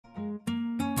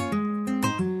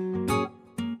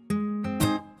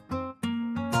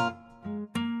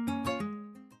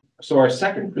So our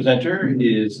second presenter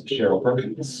is Cheryl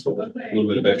Perkins. A little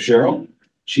bit about Cheryl.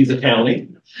 She's a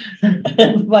townie.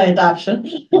 By adoption.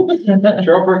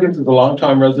 Cheryl Perkins is a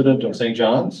longtime resident of St.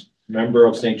 John's, member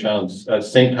of St.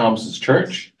 Thomas's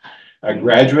Church, a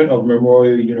graduate of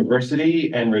Memorial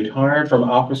University, and retired from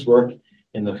office work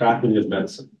in the Faculty of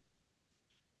Medicine.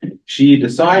 She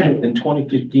decided in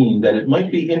 2015 that it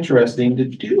might be interesting to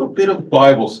do a bit of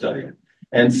Bible study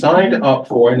and signed up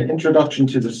for an introduction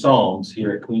to the Psalms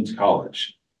here at Queen's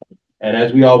College. And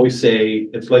as we always say,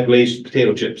 it's like Lay's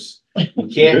potato chips. You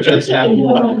can't just have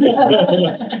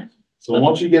one. So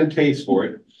once you get a taste for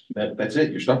it, that's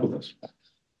it, you're stuck with us.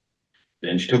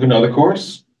 Then she took another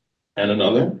course and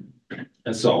another,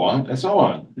 and so on and so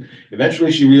on.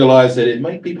 Eventually she realized that it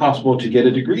might be possible to get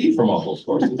a degree from all those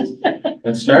courses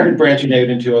and started branching out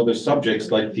into other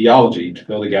subjects like theology to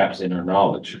fill the gaps in her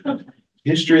knowledge.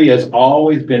 History has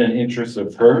always been an interest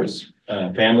of hers,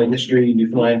 family history,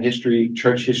 Newfoundland history,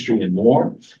 church history, and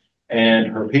more. And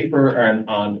her paper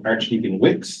on Archdeacon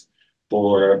Wix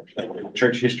for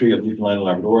church history of Newfoundland and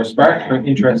Labrador sparked her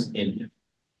interest in him.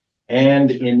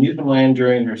 And in Newfoundland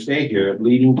during her stay here,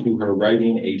 leading to her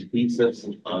writing a thesis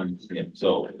on him.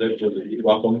 So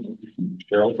welcome,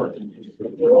 Cheryl Perkins.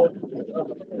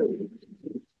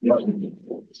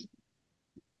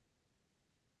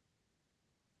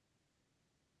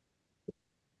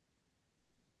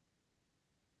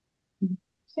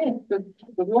 Okay,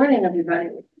 good morning, everybody.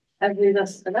 As we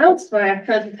just announced, my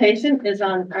presentation is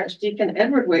on Archdeacon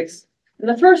Edward Wix. And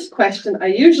the first question I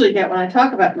usually get when I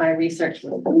talk about my research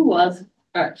was, who was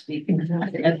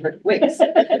Archdeacon Edward Wix?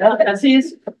 Because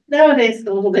he's nowadays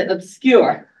a little bit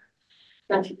obscure.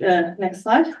 Next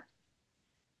slide.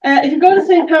 If you go to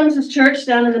St. Thomas's Church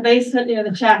down in the basement near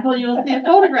the chapel, you will see a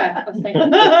photograph of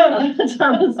St.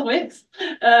 Thomas Wix,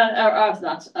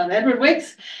 of Edward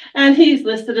Wix, and he's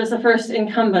listed as the first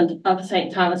incumbent of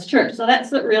St. Thomas Church. So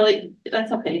that's okay.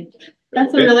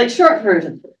 That's a really short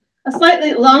version. A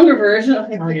slightly longer version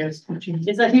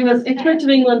is that he was a Church of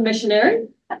England missionary.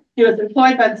 He was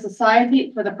employed by the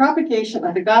Society for the Propagation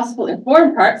of the Gospel in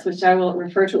Foreign Parts, which I will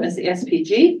refer to as the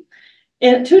SPG.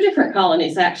 In two different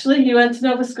colonies, actually. He went to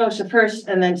Nova Scotia first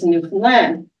and then to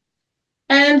Newfoundland.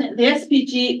 And the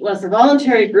SPG was a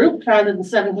voluntary group founded in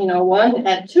 1701. It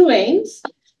had two aims.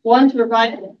 One, to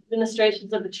provide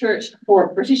administrations of the church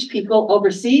for British people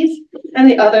overseas, and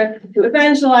the other, to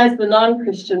evangelize the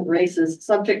non-Christian races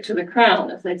subject to the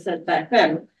crown, as they said back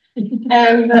then.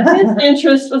 And his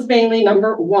interest was mainly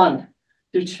number one,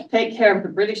 to take care of the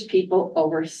British people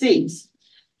overseas.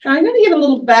 I'm going to give a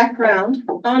little background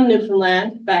on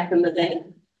Newfoundland back in the day.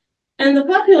 And the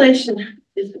population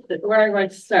is where I'm going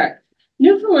to start.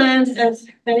 Newfoundland, as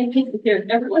many people here,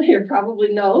 everyone here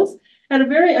probably knows, had a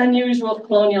very unusual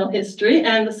colonial history,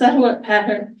 and the settlement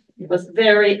pattern was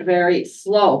very, very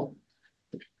slow.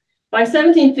 By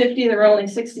 1750, there were only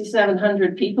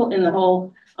 6,700 people in the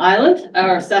whole island,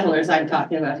 or settlers I'm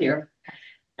talking about here.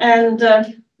 And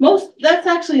that's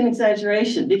actually an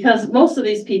exaggeration, because most of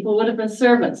these people would have been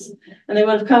servants, and they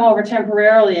would have come over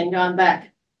temporarily and gone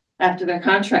back after their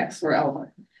contracts were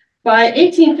over. By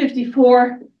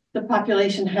 1854, the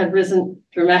population had risen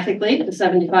dramatically to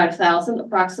 75,000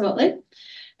 approximately,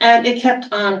 and it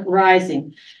kept on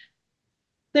rising.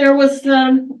 There was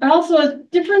also a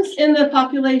difference in the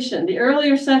population. The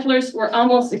earlier settlers were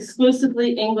almost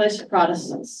exclusively English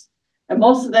Protestants, and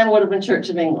most of them would have been Church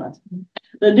of England.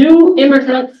 The new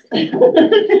immigrants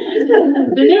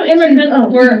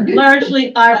were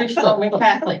largely Irish Roman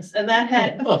Catholics, and that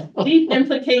had deep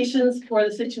implications for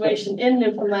the situation in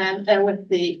Newfoundland and with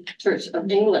the Church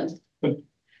of England.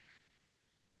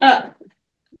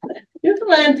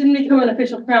 Newfoundland didn't become an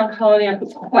official crown colony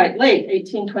until quite late,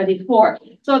 1824.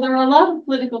 So there were a lot of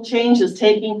political changes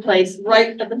taking place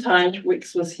right at the time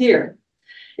Wix was here.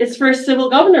 Its first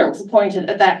civil governor was appointed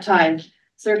at that time,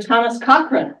 Sir Thomas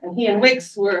Cochrane, and he and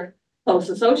Wix were close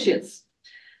associates.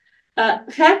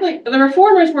 The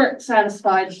reformers weren't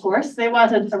satisfied, of course. They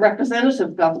wanted a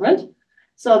representative government.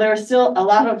 So there was still a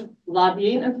lot of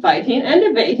lobbying and fighting and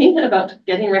debating about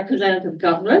getting representative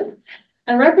government.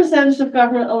 And representative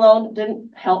government alone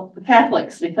didn't help the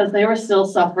Catholics, because they were still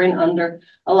suffering under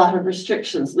a lot of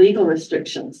restrictions, legal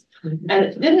restrictions. And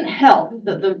it didn't help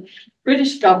that the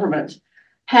British government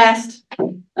passed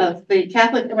the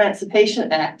Catholic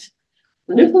Emancipation Act.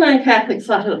 The Newfoundland Catholics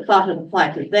thought it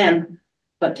applied to them,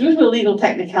 but due to a legal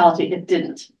technicality, it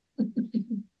didn't.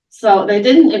 So they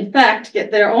didn't, in fact,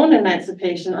 get their own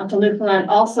emancipation until Newfoundland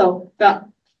also got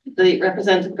the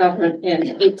representative government in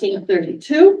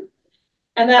 1832.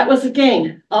 And that was,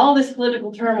 again, all this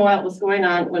political turmoil was going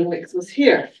on when Wix was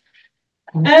here.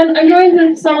 And I'm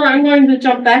going to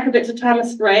jump back a bit to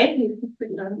Thomas Gray.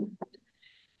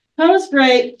 Thomas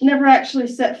Gray never actually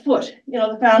set foot,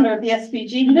 the founder of the SPG,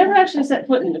 he never actually set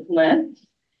foot in Newfoundland.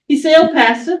 He sailed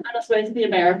past it on his way to the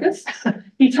Americas.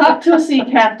 He talked to a sea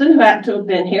captain who happened to have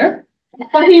been here,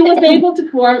 but he was able to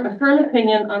form a firm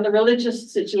opinion on the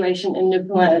religious situation in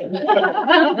Newfoundland.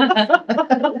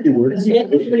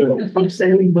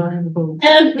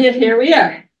 And here we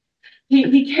are.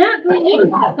 He can't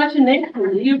believe that such a nation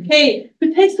in the UK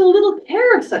who takes so little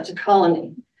care of such a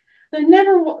colony. There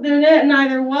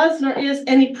neither was nor is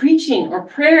any preaching or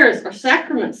prayers or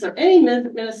sacraments or any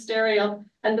ministerial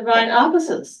and divine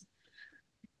offices.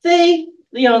 They,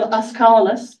 us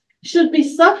colonists, should be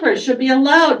suffered, should be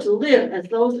allowed to live as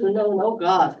those who know no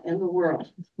God in the world.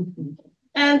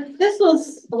 And this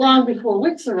was long before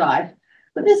Wix arrived,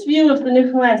 but this view of the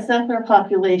Newfoundland settler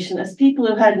population as people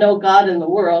who had no God in the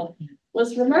world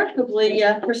was remarkably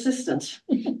persistent.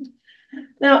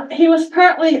 Now, he was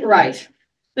partly right.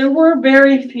 There were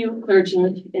very few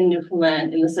clergymen in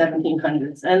Newfoundland in the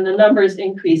 1700s, and the numbers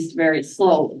increased very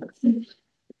slowly.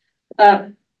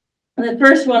 The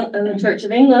first one in the Church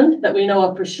of England that we know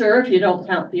of for sure, if you don't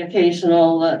count the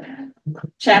occasional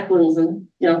chaplains and,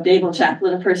 Dable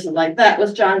chaplain, a person like that,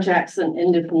 was John Jackson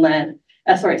in Newfoundland,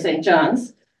 St.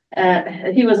 John's.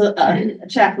 He was a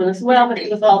chaplain as well, but he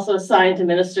was also assigned to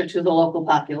minister to the local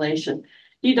population.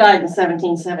 He died in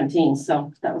 1717,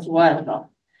 so that was a while ago.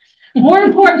 More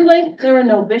importantly, there were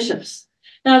no bishops.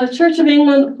 Now, the Church of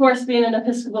England, of course, being an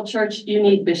Episcopal church, you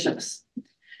need bishops.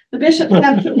 The bishops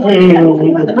have to...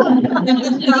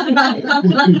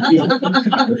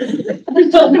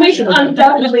 So we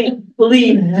undoubtedly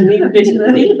believe in these bishops.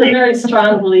 I think he's a very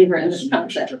strong believer in this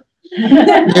concept.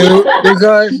 You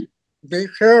guys, be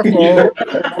careful. Okay.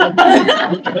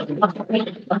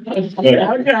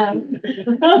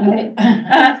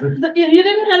 You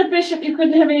didn't have a bishop. You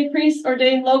couldn't have any priests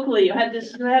ordained locally. You had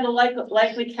a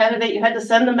likely candidate. You had to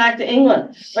send them back to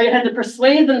England, or you had to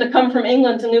persuade them to come from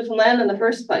England to Newfoundland in the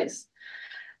first place.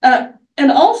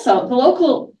 And also, the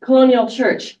local colonial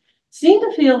church seemed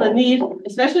to feel the need,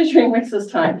 especially during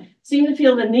Wix's time, seemed to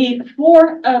feel the need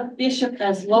for a bishop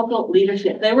as local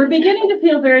leadership. They were beginning to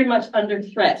feel very much under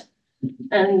threat.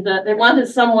 And they wanted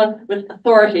someone with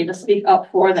authority to speak up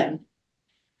for them.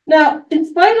 Now, in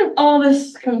spite of all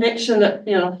this conviction that,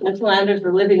 Newfoundlanders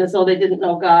were living as though they didn't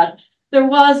know God, there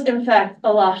was, in fact,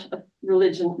 a lot of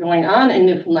religion going on in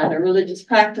Newfoundland, or religious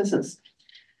practices.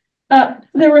 There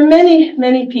were many,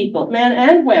 many people, men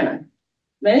and women,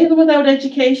 many of them without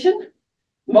education,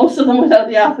 most of them without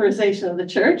the authorization of the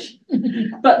church,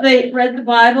 but they read the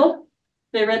Bible,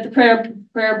 they read the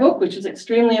prayer book, which was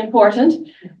extremely important.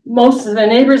 Most of their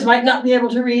neighbors might not be able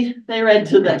to read. They read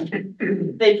to them.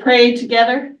 They prayed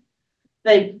together.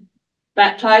 They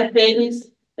baptized babies.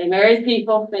 They married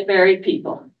people. They buried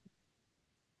people.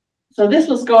 So this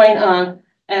was going on.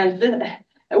 And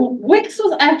Wix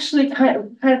was actually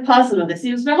kind of positive of this.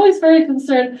 He was always very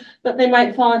concerned that they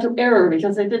might fall into error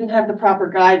because they didn't have the proper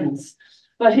guidance.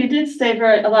 But he did say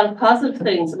a lot of positive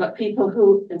things about people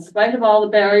who, in spite of all the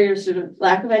barriers due to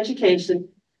lack of education,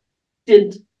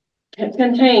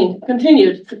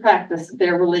 continued to practice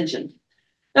their religion.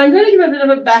 Now, I'm going to give a bit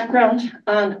of a background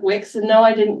on Wix, and no,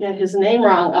 I didn't get his name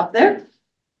wrong up there.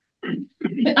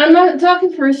 I'm not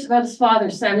talking first about his father,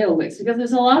 Samuel Wix, because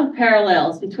there's a lot of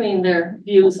parallels between their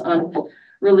views on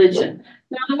religion.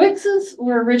 Now, the Wixes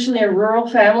were originally a rural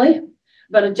family,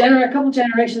 but a couple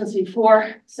generations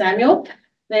before Samuel.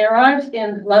 They arrived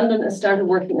in London and started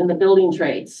working in the building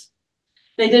trades.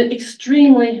 They did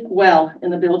extremely well in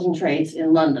the building trades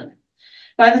in London.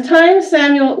 By the time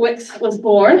Samuel Wix was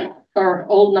born, or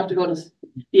old enough to go to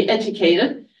be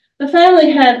educated, the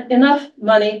family had enough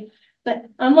money that,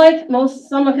 unlike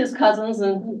some of his cousins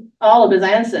and all of his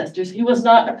ancestors, he was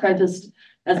not apprenticed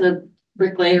as a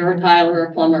bricklayer or tiler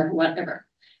or plumber or whatever.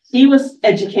 He was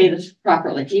educated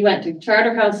properly. He went to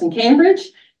Charterhouse in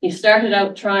Cambridge. He started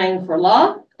out trying for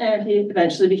law, and he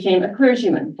eventually became a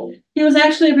clergyman. He was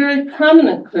actually a very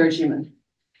prominent clergyman.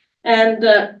 And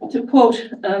to quote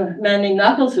a man named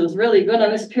Knuckles, who was really good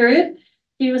on this period,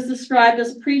 he was described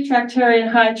as a pre-Tractarian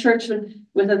high churchman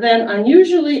with a then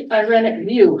unusually ironic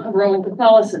view of Roman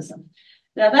Catholicism.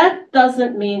 Now, that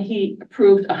doesn't mean he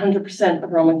approved 100%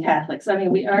 of Roman Catholics. I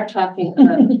mean, we are talking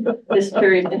about this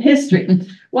period in history.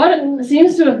 What it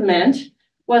seems to have meant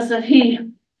was that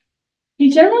he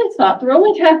generally thought the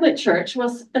Roman Catholic Church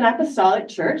was an apostolic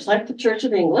church, like the Church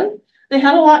of England. They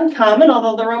had a lot in common,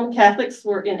 although the Roman Catholics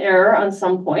were in error on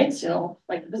some points,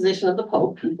 like the position of the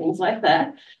Pope and things like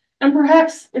that. And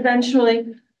perhaps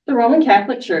eventually the Roman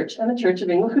Catholic Church and the Church of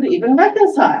England could even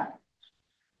reconcile.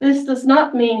 This does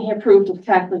not mean he approved of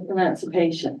Catholic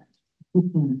emancipation.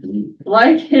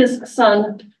 Like his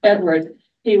son, Edward,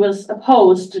 he was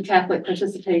opposed to Catholic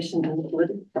participation in the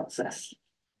political process.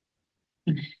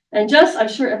 And just, I'm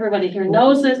sure everybody here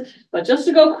knows this, but just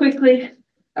to go quickly,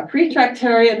 a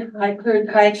pre-Tractarian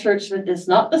high churchman is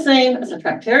not the same as a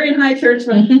Tractarian high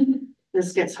churchman.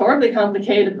 This gets horribly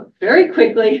complicated, but very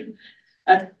quickly,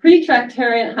 a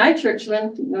pre-Tractarian high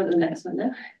churchman, go to the next one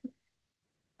now.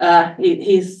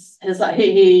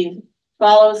 He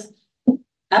follows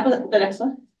the next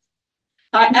one.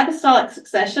 Apostolic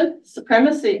succession,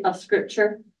 supremacy of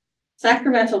scripture,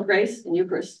 sacramental grace in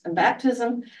Eucharist and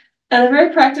baptism, and a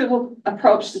very practical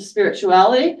approach to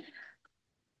spirituality.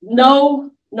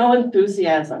 No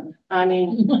enthusiasm. I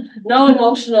mean, no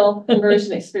emotional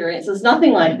immersion experiences,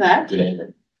 nothing like that.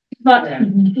 But they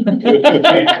do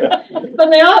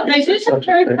have a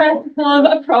very practical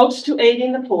approach to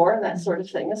aiding the poor and that sort of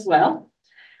thing as well.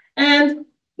 And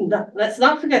let's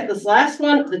not forget this last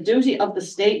one, the duty of the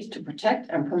state to protect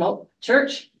and promote the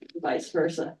church, vice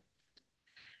versa.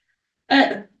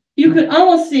 You could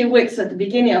almost see Wix at the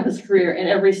beginning of his career in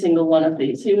every single one of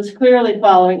these. He was clearly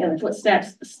following in the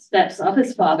footsteps of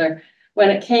his father when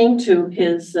it came to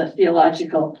his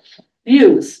theological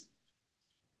views.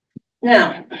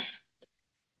 Now,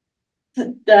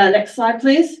 the next slide,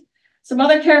 please. Some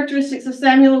other characteristics of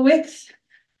Samuel Wix.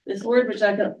 This word, which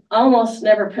I can almost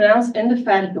never pronounce,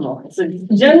 indefatigable. It's a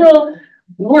general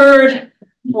word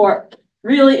for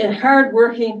really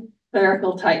hard-working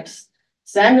clerical types.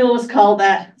 Samuel was called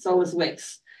that, so was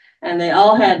Wix. And they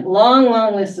all had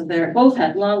long lists of both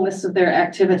had long lists of their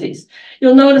activities.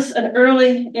 You'll notice an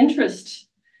early interest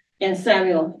in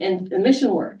Samuel in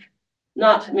mission work.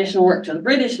 Not mission work to the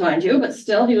British, mind you, but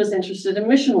still he was interested in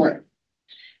mission work.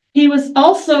 He was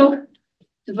also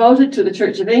devoted to the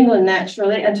Church of England,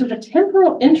 naturally, and to the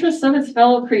temporal interests of his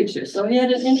fellow creatures. So he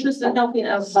had an interest in helping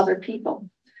out other people.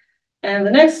 And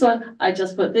the next one, I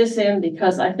just put this in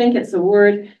because I think it's a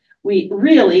word we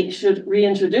really should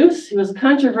reintroduce. He was a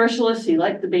controversialist. He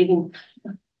liked debating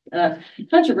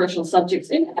controversial subjects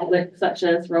in Catholic, such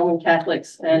as Roman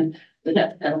Catholics and the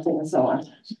death penalty and so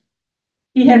on.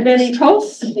 He had many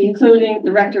posts, including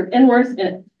the rector of Inworth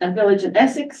in a village in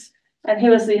Essex, and he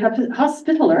was the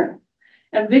hospitaller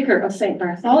and vicar of St.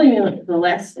 Bartholomew the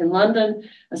Less in London,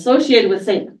 associated with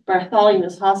St.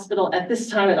 Bartholomew's Hospital. At this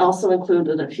time, it also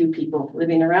included a few people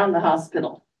living around the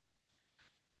hospital.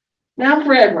 Now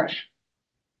for Edward.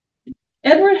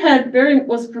 Edward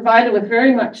was provided with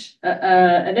very much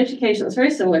an education that was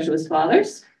very similar to his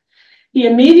father's. He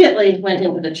immediately went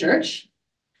into the church.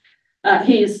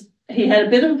 He had a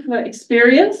bit of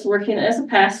experience working as a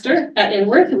pastor at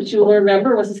Inworth, which you will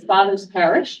remember was his father's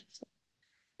parish.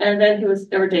 And then he was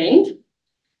ordained.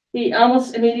 He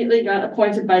almost immediately got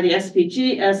appointed by the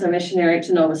SPG as a missionary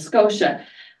to Nova Scotia.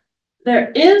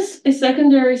 There is a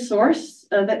secondary source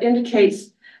that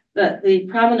indicates that the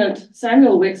prominent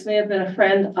Samuel Wix may have been a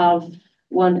friend of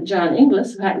one John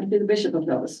Inglis, who happened to be the Bishop of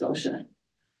Nova Scotia.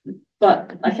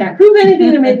 But I can't prove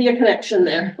anything, there may be a connection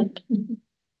there.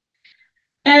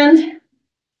 And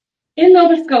in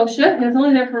Nova Scotia, he was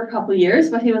only there for a couple of years,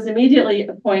 but he was immediately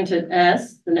appointed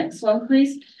as, the next one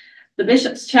please, the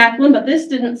bishop's chaplain, but this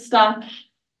didn't stop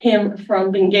him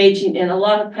from engaging in a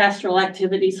lot of pastoral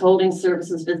activities, holding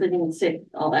services, visiting the sick,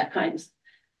 all that kind of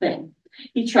thing.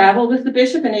 He traveled with the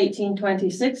bishop in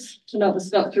 1826 through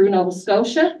Nova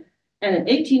Scotia, and in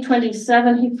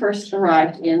 1827 he first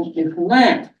arrived in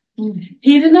Newfoundland.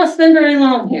 He did not spend very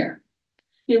long here.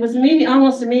 He was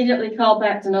almost immediately called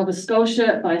back to Nova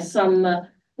Scotia by some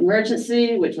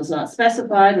emergency, which was not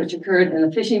specified, which occurred in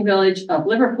the fishing village of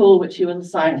Liverpool, which he was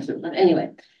assigned to. But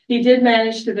anyway, he did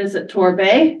manage to visit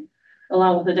Torbay,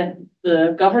 along with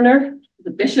the governor,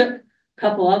 the bishop, a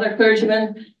couple other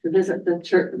clergymen, to visit the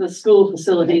church, the school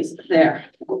facilities there.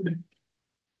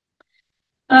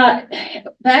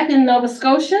 Back in Nova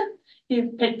Scotia, he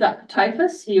picked up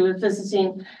typhus. He was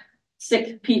visiting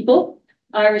sick people,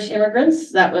 Irish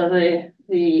immigrants that were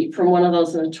from one of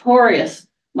those notorious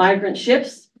migrant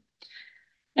ships.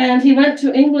 And he went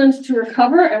to England to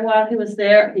recover, and while he was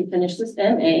there, he finished his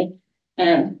MA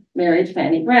and married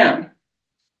Fanny Brown.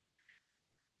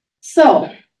 So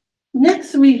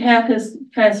next we have his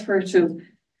transfer to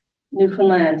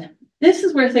Newfoundland. This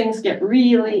is where things get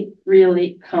really,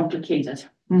 really complicated.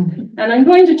 And I'm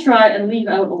going to try and leave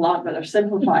out a lot, but I'll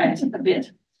simplify it a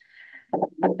bit.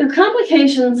 The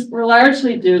complications were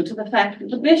largely due to the fact that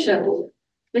the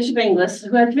Bishop Inglis,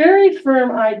 who had very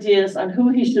firm ideas on who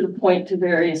he should appoint to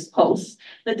various posts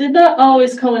that did not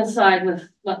always coincide with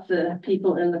what the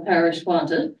people in the parish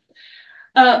wanted,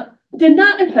 did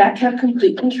not in fact have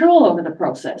complete control over the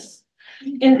process.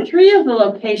 In 3 of the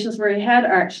locations where he had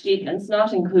archdeacons,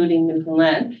 not including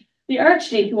Newfoundland, the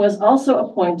archdeacon was also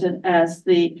appointed as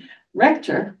the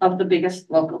rector of the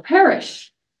biggest local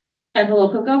parish, and the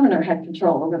local governor had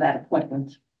control over that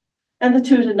appointment. And the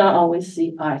two did not always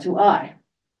see eye to eye.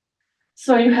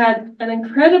 So you had an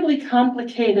incredibly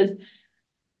complicated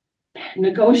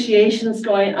negotiations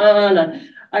going on.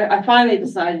 I finally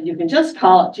decided you can just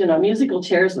call it, musical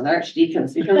chairs with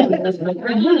archdeacons, because it was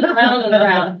around and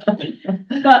around.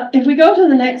 But if we go to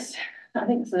the next, I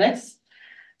think it's the next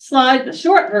slide, the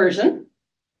short version.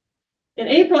 In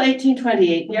April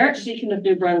 1828, the Archdeacon of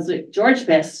New Brunswick, George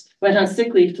Best, went on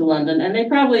sick leave to London, and they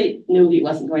probably knew he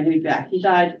wasn't going to be back. He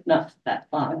died not that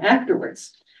long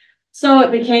afterwards. So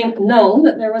it became known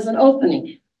that there was an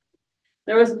opening.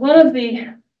 There was one of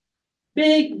the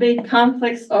big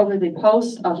conflicts over the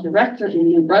post of the rector in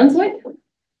New Brunswick.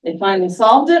 They finally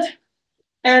solved it.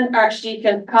 And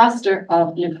Archdeacon Coster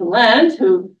of Newfoundland,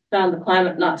 who found the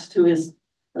climate not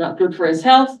good for his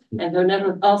health, and who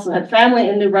never also had family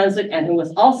in New Brunswick, and who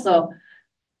was also,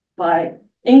 by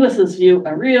Inglis's view,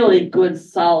 a really good,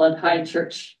 solid, high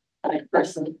church type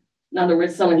person. In other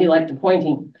words, someone he liked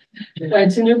appointing,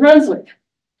 went to New Brunswick.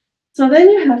 So then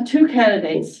you have 2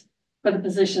 candidates for the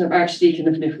position of Archdeacon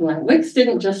of Newfoundland. Wix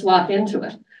didn't just walk into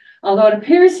it, although it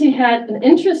appears he had an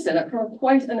interest in it from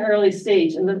quite an early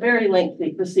stage in the very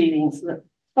lengthy proceedings that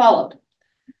followed.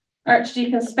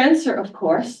 Archdeacon Spencer, of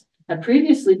course, had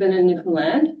previously been in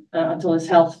Newfoundland until his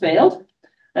health failed.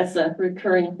 That's a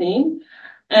recurring theme.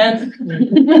 And,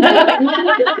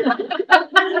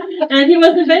 and he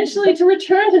was eventually to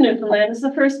return to Newfoundland as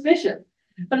the first bishop.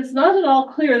 But it's not at all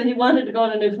clear that he wanted to go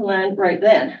to Newfoundland right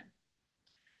then.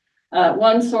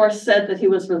 One source said that he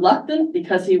was reluctant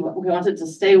because he wanted to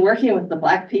stay working with the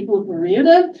Black people of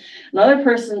Bermuda.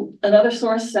 Another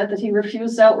source said that he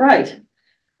refused outright.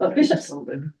 But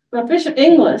Bishop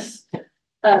Inglis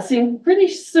seemed pretty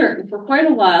certain for quite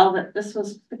a while that this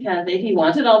was the candidate he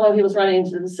wanted, although he was running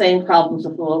into the same problems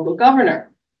with the local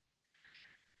governor.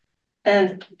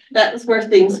 And that was where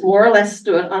things more or less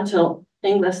stood until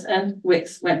Inglis and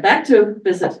Wix went back to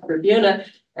visit Bermuda,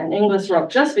 and Inglis wrote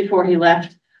just before he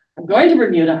left, "I'm going to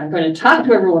Bermuda, I'm going to talk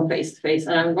to everyone face to face,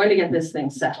 and I'm going to get this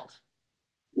thing settled."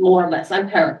 More or less, I'm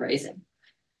paraphrasing.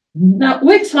 Now,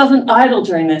 Wix wasn't idle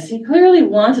during this. He clearly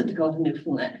wanted to go to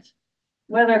Newfoundland.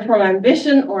 Whether from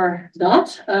ambition or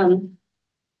not,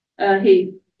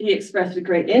 he expressed a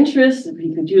great interest if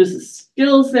he could use his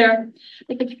skills there.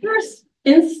 But the first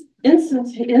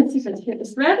incident here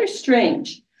is rather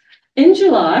strange. In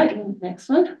July, next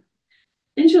one,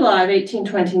 in July of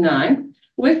 1829,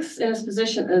 Wix, in his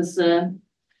position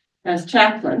as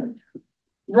chaplain,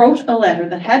 wrote a letter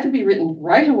that had to be written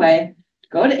right away to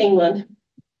go to England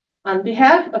on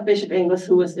behalf of Bishop Inglis,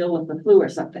 who was ill with the flu or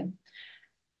something.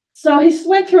 So he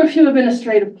went through a few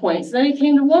administrative points. Then he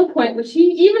came to one point, which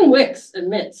even Wix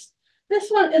admits. This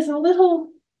one is a little,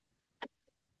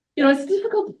 it's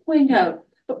difficult to point out.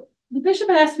 But the bishop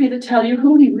asked me to tell you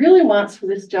who he really wants for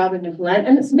this job in Newfoundland,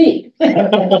 and it's me. It's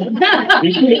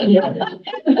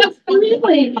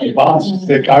really. Boss is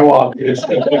sick, I want this.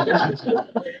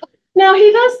 Now,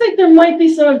 he does think there might be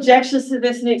some objections to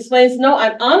this, and he explains, no,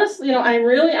 I'm honestly,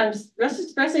 I'm just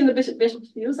expressing the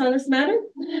bishop's views on this matter.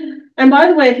 And by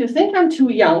the way, if you think I'm too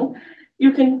young,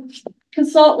 you can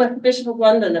consult with the Bishop of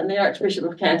London and the Archbishop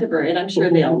of Canterbury, and I'm sure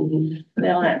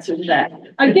they'll answer to that.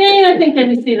 Again, I think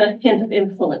we see the hint of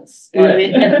influence, or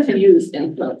the attempt to use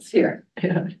influence here.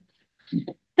 Yeah.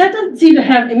 That doesn't seem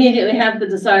to immediately have the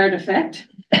desired effect.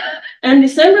 And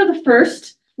December the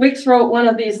 1st, Wix wrote one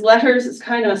of these letters. It's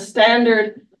kind of a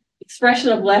standard expression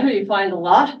of letter you find a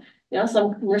lot.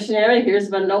 Some missionary hears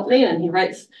about an opening and he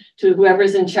writes to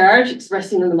whoever's in charge,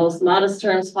 expressing in the most modest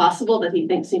terms possible that he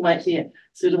thinks he might be a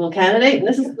suitable candidate. And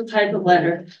this is the type of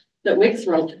letter that Wix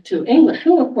wrote to England,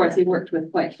 who of course he worked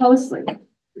with quite closely.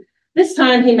 This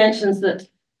time he mentions that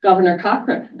Governor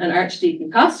Cochrane and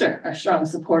Archdeacon Coster are strong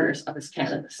supporters of his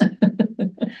candidacy.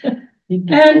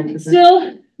 And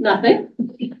still nothing.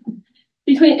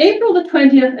 Between April the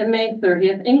 20th and May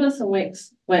 30th, Inglis and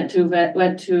Wix went to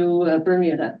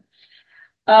Bermuda.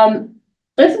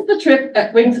 This is the trip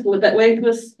at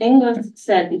Inglis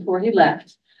said before he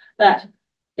left that,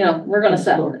 we're going to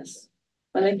settle this.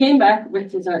 When they came back,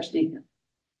 Wix was Archdeacon.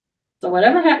 So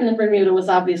whatever happened in Bermuda was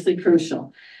obviously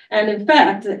crucial. And in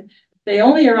fact, they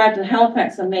only arrived in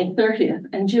Halifax on May 30th,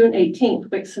 and June 18th,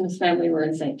 Wix and his family were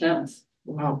in St. John's.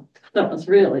 Wow. So it was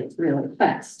really, really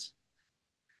fast.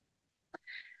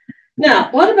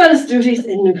 Now, what about his duties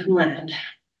in Newfoundland?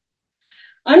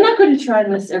 I'm not going to try to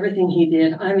list everything he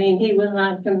did. I mean, he was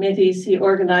on committees, he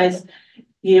organized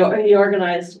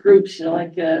groups,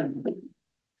 like to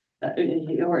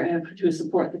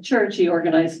support the church. He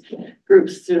organized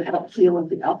groups to help deal with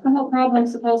the alcohol problem,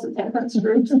 supposed temperance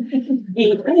groups.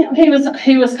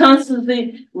 He was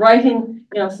constantly writing,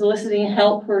 soliciting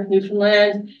help for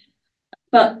Newfoundland.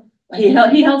 But he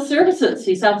held services.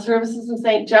 He held services in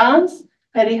St. John's,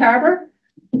 Petty Harbour,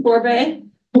 Torbay,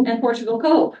 and Portugal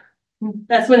Cove.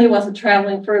 That's when he wasn't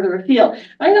traveling further afield.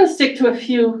 I'm going to stick to a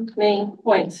few main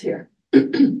points here.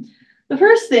 The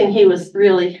first thing he was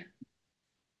really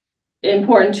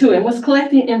important to him was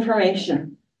collecting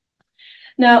information.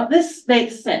 Now, this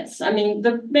makes sense. I mean,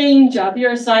 the main job,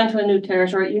 you're assigned to a new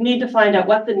territory, you need to find out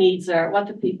what the needs are, what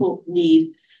the people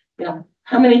need,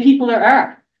 how many people there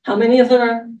are, how many of them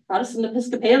are Protestant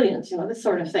Episcopalians, this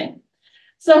sort of thing.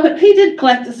 So he did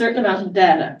collect a certain amount of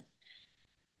data.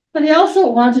 But he also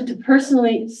wanted to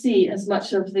personally see as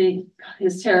much of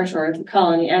his territory, the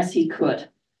colony, as he could.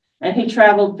 And he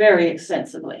traveled very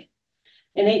extensively.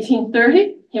 In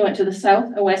 1830, he went to the south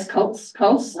and west coasts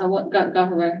and got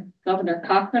Governor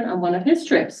Cochrane on one of his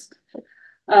trips.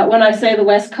 When I say the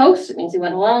west coast, it means he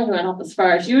went up as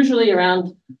far as usually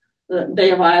around the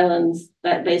Bay of Islands,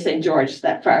 that Bay St. George,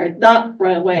 that far, not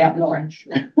right way up north.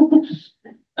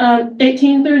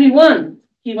 1831,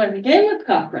 he went again with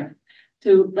Cochrane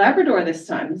to Labrador this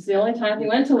time. It's the only time he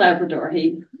went to Labrador.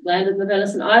 He landed in the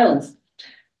Venison Islands.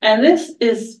 And this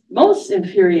is most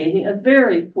infuriating, a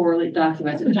very poorly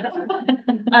documented.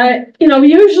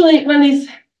 Usually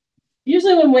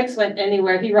when Wix went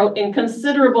anywhere, he wrote in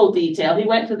considerable detail. He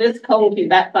went to this cove, he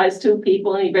baptized 2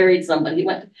 people, and he buried somebody. He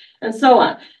went, and so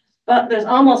on. But there's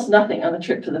almost nothing on the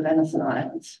trip to the Venison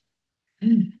Islands.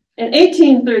 In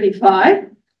 1835,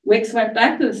 Wix went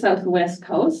back to the south and west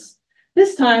coast,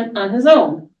 this time on his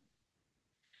own.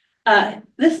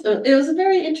 It was a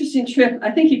very interesting trip.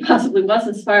 I think he possibly was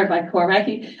inspired by Cormac.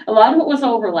 A lot of it was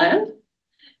overland.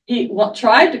 He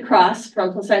tried to cross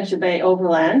from Placentia Bay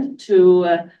overland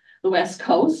to the west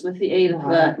coast with the aid of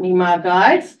Mi'kmaq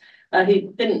guides. He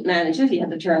didn't manage it. He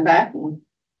had to turn back and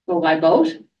go by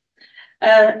boat.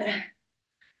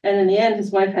 And in the end,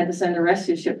 his wife had to send a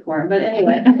rescue ship for him. But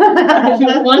anyway, she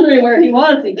was wondering where he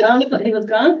was. He was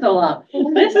gone so long.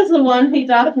 This is the one he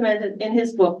documented in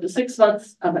his book, The 6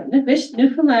 Months of a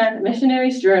Newfoundland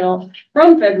Missionary's Journal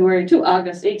from February to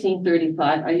August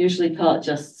 1835. I usually call it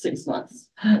just 6 months.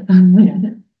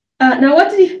 Now,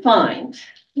 what did he find?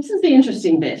 This is the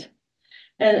interesting bit.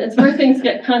 And it's where things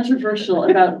get controversial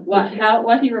about what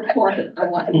he reported on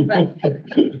what he found.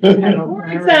 For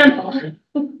example,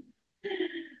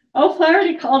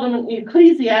 O'Flaherty called him an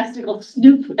ecclesiastical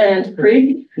snoop and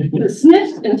prig who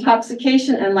sniffed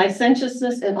intoxication and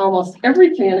licentiousness in almost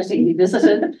every community he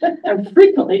visited and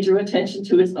frequently drew attention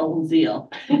to his own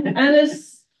zeal. And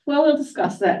we'll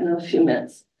discuss that in a few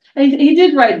minutes. He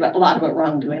did write a lot about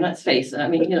wrongdoing, let's face it. I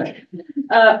mean,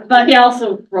 but he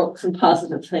also wrote some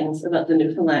positive things about the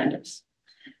Newfoundlanders.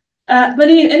 But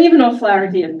even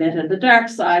O'Flaherty admitted the dark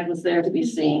side was there to be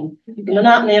seen. The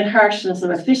monotony and harshness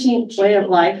of a fishing way of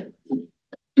life,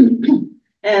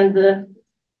 and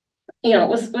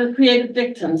was created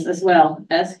victims as well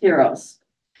as heroes.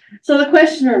 So the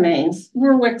question remains: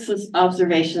 were Wix's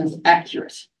observations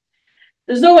accurate?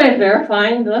 There's no way of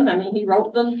verifying them. I mean, he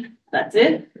wrote them. That's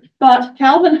it. But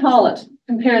Calvin Hollett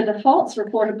compared the faults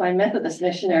reported by Methodist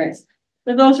missionaries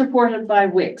with those reported by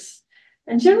Wix.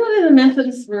 And generally, the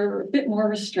Methodists were a bit more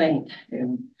restrained.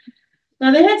 Now,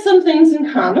 they had some things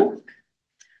in common.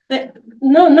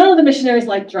 None of the missionaries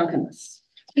liked drunkenness.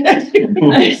 Not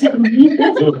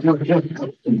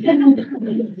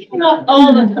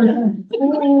all the time.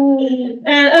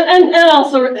 And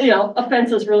also,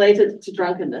 offenses related to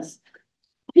drunkenness.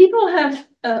 People have,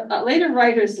 later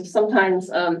writers have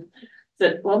sometimes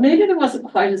said, well, maybe there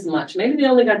wasn't quite as much. Maybe they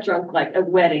only got drunk like at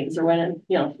weddings or when a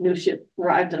new ship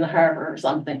arrived in the harbor or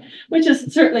something, which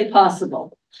is certainly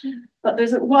possible. But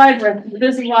there's a wide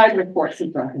reports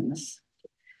of drunkenness.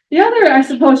 The other, I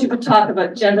suppose you could talk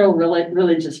about general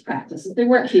religious practices. They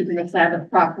weren't keeping the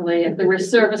Sabbath properly. If there were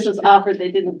services offered,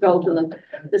 they didn't go to them,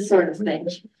 this sort of thing.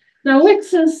 Now,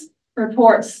 Wix's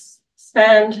reports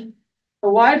spanned a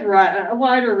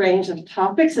wider range of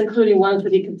topics, including ones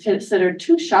that he considered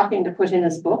too shocking to put in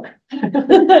his book.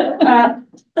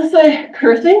 Let's say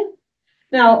cursing.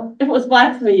 Now, if it was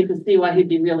blasphemy, you could see why he'd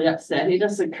be really upset. He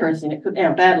just said cursing. It could,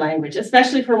 bad language,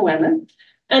 especially from women,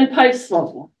 and pipe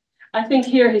smoking. I think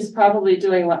here he's probably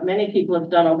doing what many people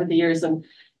have done over the years and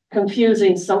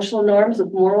confusing social norms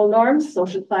with moral norms,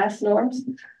 social class norms.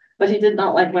 But he did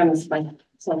not like women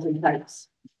smoking pipes.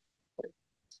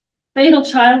 Fatal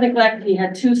child neglect, he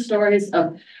had two stories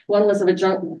of, one was of a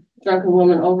drunken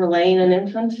woman overlaying an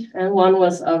infant, and one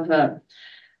was of a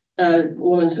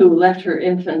woman who left her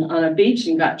infant on a beach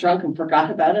and got drunk and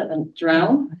forgot about it and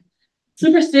drowned.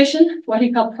 Superstition, what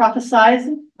he called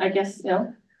prophesizing, I guess,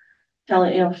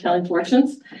 telling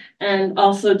fortunes, and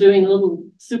also doing little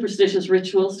superstitious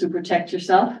rituals to protect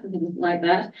yourself, like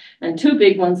that. And two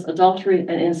big ones, adultery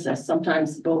and incest,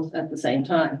 sometimes both at the same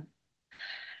time.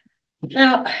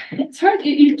 Now, it's hard,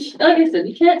 like I said,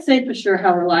 you can't say for sure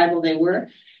how reliable they were.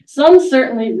 Some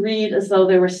certainly read as though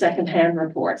they were secondhand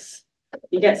reports.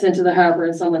 He gets into the harbor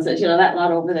and someone says, that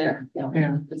lot over there,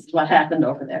 this is what happened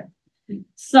over there.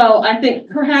 So I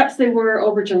think perhaps they were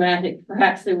overdramatic.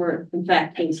 Perhaps they were, in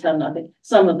fact, based on nothing.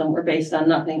 Some of them were based on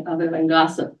nothing other than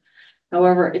gossip.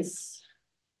 However,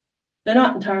 they're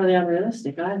not entirely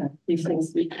unrealistic either. These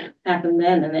things happen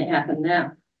then and they happen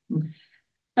now.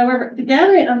 However, the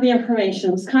gathering of the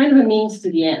information was kind of a means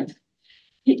to the end.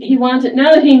 He wanted,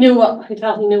 now that he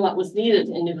felt he knew what was needed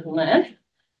in Newfoundland,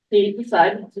 he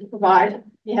decided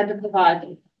he had to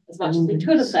provide as much as he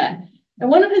could of that. And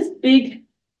one of his big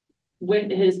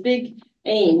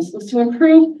aims was to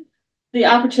improve the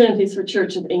opportunities for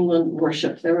Church of England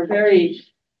worship. It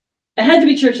had to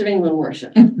be Church of England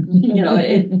worship.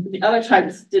 The other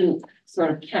tribes didn't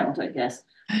sort of count, I guess.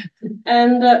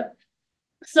 And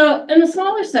so in the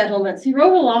smaller settlements, he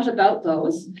wrote a lot about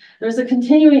those. There's a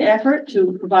continuing effort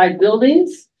to provide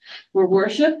buildings for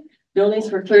worship, buildings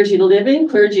for clergy to live in,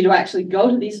 clergy to actually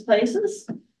go to these places.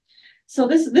 So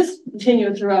this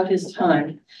continued throughout his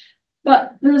time.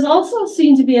 But there was also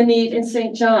seen to be a need in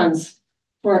St. John's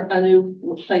for a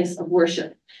new place of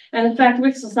worship. And in fact,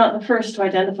 Wix was not the first to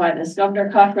identify this. Governor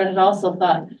Cochrane had also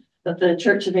thought that the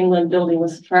Church of England building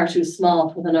was far too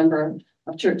small for the number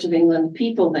of Church of England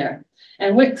people there.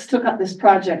 And Wix took up this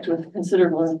project with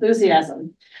considerable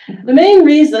enthusiasm. The main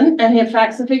reason, and he had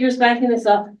facts and figures backing this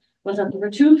up, was that there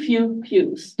were too few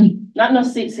pews, not enough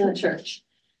seats in the church.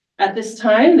 At this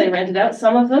time, they rented out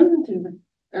some of them to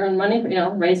earn money,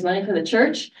 raise money for the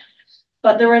church.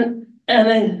 But there were, and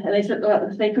they said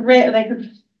they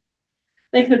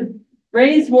could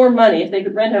raise more money if they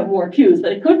could rent out more pews, but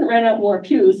they couldn't rent out more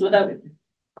pews without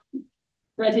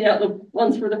renting out the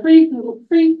ones for the free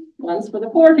ones for the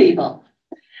poor people.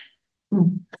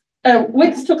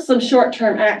 Wix took some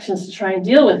short-term actions to try and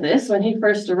deal with this. When he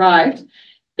first arrived,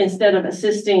 instead of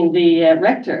assisting the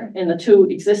rector in the two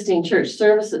existing church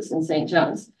services in St.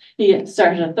 John's, he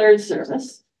started a third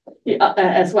service,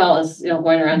 as well as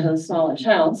going around to the smaller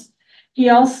towns. He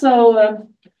also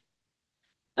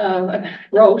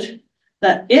wrote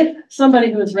that if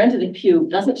somebody who has rented a pew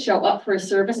doesn't show up for a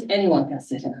service, anyone can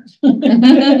sit in it.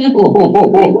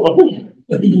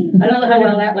 I don't know how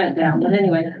well that went down, but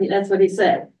anyway, that's what he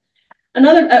said.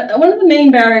 One of the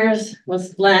main barriers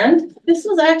was land. This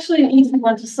was actually an easy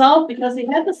one to solve because he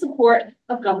had the support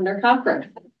of Governor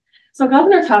Cochrane. So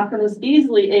Governor Cochrane was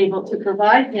easily able to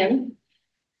provide him,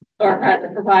 or rather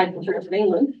provide the Church of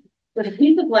England, with a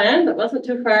piece of land that wasn't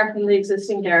too far from the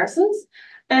existing garrisons,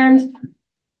 and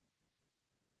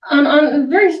on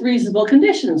very reasonable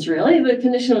conditions, really. The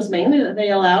condition was mainly that they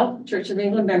allow Church of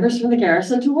England members from the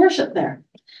garrison to worship there.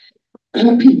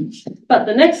 But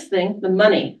the next thing, the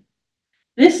money.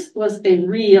 This was a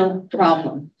real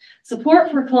problem.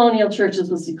 Support for colonial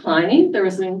churches was declining. There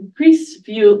was an increased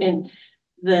view in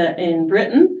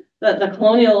Britain that the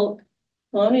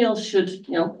colonials should,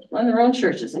 run their own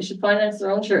churches. They should finance their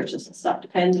own churches and stop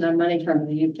depending on money from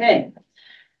the UK.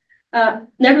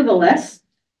 Nevertheless,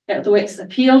 the Wix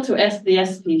appealed to the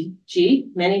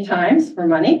SPG many times for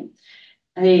money.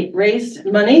 He raised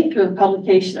money through the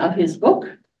publication of his book.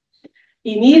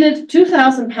 He needed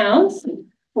 £2,000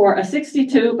 for a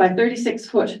 62 by 36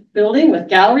 foot building with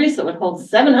galleries that would hold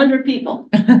 700 people.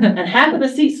 And half of the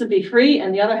seats would be free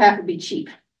and the other half would be cheap.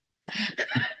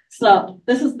 So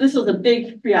this was a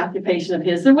big preoccupation of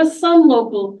his. There was some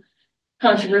local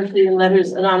controversy and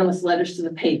anonymous letters to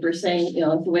the paper saying,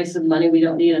 it's a waste of money, we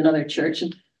don't need another church.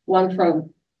 And one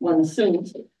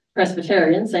assumed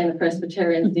Presbyterian, saying the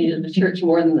Presbyterians needed a church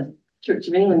more than the Church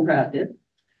of England crowd did.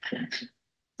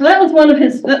 So that was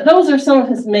those are some of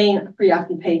his main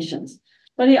preoccupations.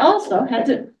 But he also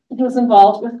he was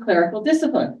involved with clerical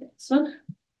discipline. So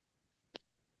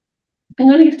I'm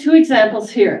going to give two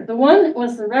examples here. The one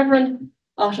was the Reverend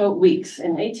Otto Weeks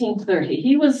in 1830.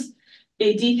 He was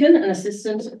a deacon, an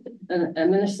assistant, a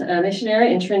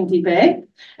missionary in Trinity Bay.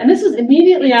 And this was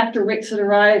immediately after Wix had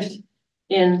arrived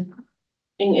in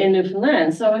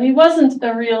Newfoundland. So he wasn't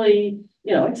a really,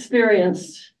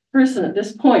 experienced person at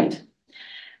this point.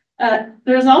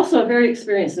 There's also a very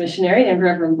experienced missionary named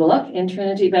Reverend Bullock in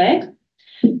Trinity Bay.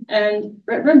 And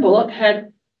Reverend Bullock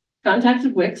had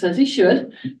contacted Wix, as he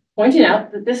should, pointing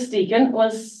out that this deacon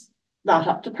was not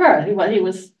up to par. He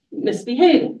was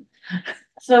misbehaving.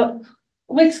 So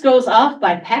Wix goes off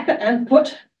by packet and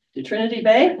foot to Trinity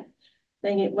Bay,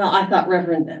 thinking, well, I thought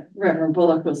Reverend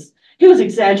Bullock was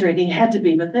exaggerating, he had to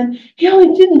be, but then he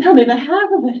only didn't tell me the half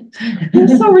of it. He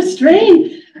was so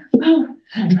restrained. Oh.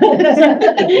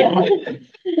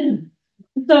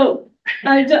 So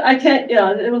I can't,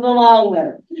 it was a long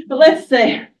letter. But let's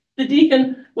say the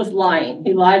deacon was lying.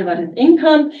 He lied about his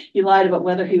income. He lied about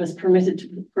whether he was permitted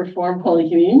to perform Holy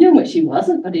Communion, which he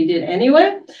wasn't, but he did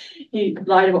anyway. He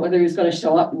lied about whether he was going to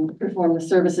show up and perform the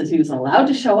services. He was allowed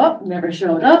to show up, never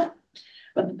showed up.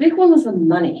 But the big one was the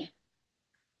money.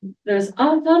 There's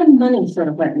a lot of money sort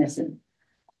of went missing.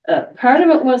 Part of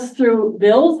it was through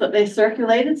bills that they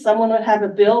circulated. Someone would have a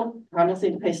bill,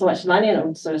 promising to pay so much money, and it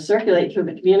would sort of circulate through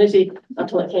the community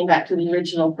until it came back to the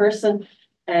original person,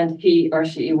 and he or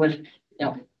she would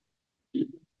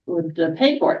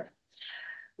pay for it.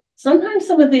 Sometimes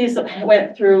some of these that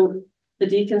went through the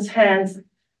deacon's hands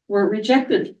were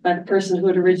rejected by the person who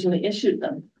had originally issued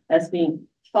them as being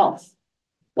false.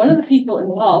 One of the people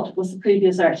involved was the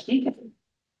previous archdeacon.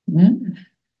 Mm-hmm.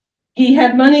 He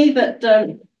had money that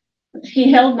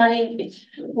he held money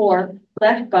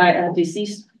left by a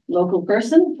deceased local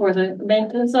person for the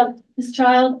maintenance of his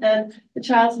child and the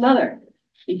child's mother.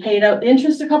 He paid out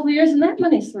interest a couple of years, and that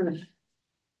money sort of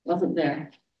wasn't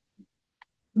there.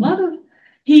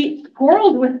 He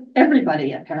quarreled with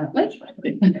everybody, apparently.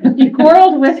 He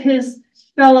quarreled with his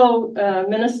fellow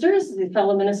ministers, the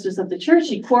fellow ministers of the church.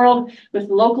 He quarreled with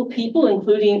local people,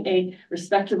 including a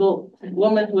respectable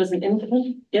woman who was an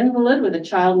invalid with a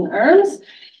child in arms.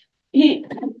 He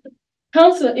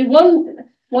constantly,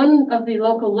 one of the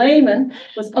local laymen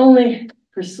was only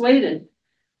persuaded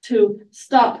to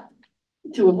stop,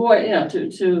 to avoid,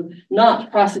 to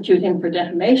not prosecute him for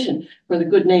defamation for the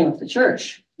good name of the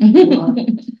church.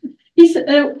 He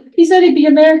said he'd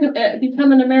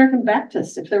become an American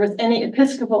Baptist if there was any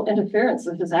Episcopal interference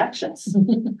with his actions.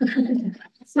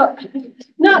 So,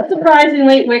 not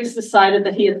surprisingly, Wix decided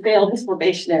that he had failed his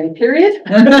probationary period.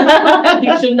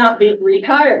 He should not be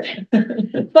rehired.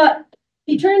 But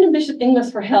he turned to Bishop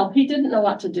Inglis for help. He didn't know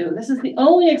what to do. This is the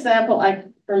only example I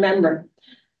remember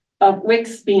of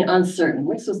Wix being uncertain.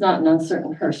 Wix was not an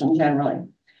uncertain person generally.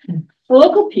 The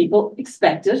local people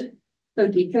expected the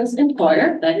deacon's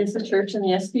employer, that is the church and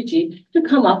the SPG, to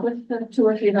come up with the £200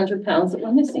 or £300 that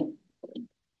were missing.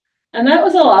 And that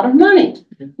was a lot of money.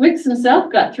 Wix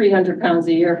himself got £300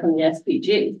 a year from the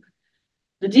SPG.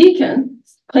 The deacon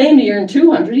claimed to earn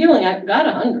 200, he only got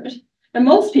 100, and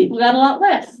most people got a lot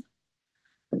less.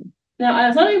 Now, I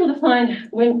was unable to find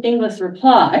Inglis'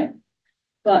 reply,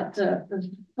 but the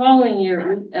following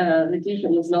year, the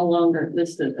deacon was no longer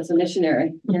listed as a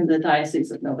missionary in the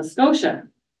Diocese of Nova Scotia.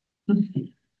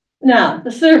 Now,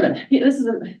 the sermon, this is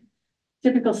a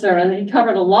typical sermon. He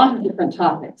covered a lot of different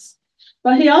topics,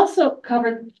 but he also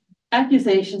covered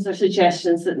accusations or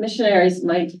suggestions that missionaries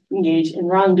might engage in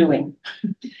wrongdoing.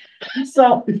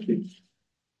 So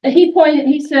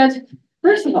he said,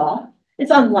 first of all,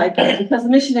 it's unlikely because the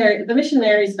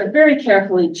missionaries are very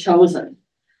carefully chosen.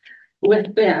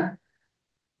 There's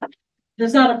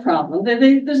not a problem.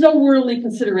 There's no worldly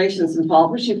considerations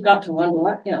involved, which you've got to wonder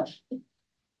what,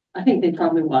 I think they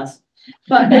probably was.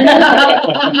 But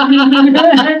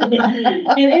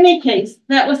in any case,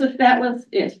 that was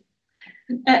it.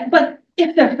 But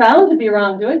if they're found to be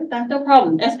wrongdoing, that's no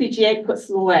problem. SPGA puts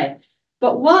them away.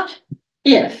 But what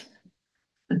if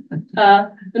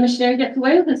the missionary gets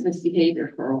away with his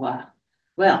misbehavior for a while?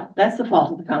 Well, that's the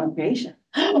fault of the congregation.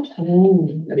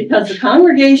 Because the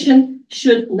congregation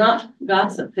should not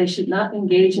gossip. They should not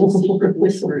engage in secret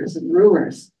whispers and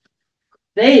rumors.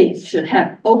 They should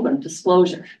have open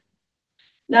disclosure.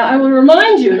 Now, I will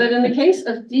remind you that in the case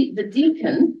of the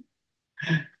deacon,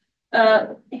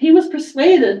 he was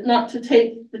persuaded not to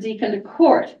take the deacon to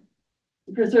court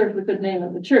to preserve the good name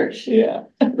of the church. Yeah.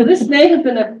 But this may have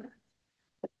been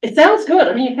it sounds good.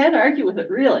 I mean, you can't argue with it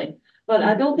really, but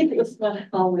I don't think it was what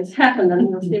always happened, and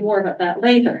we'll see more about that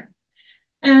later.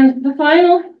 And the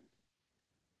final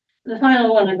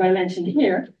one I'm going to mention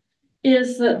here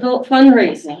is the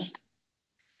fundraising.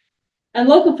 And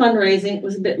local fundraising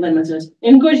was a bit limited.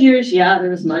 In good years, yeah, there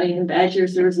was money. In bad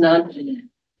years, there was none.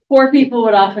 Poor people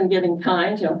would often give in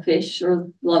kind, fish or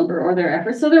lumber or their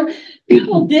efforts. So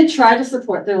people did try to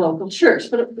support their local church,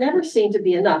 but it never seemed to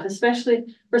be enough,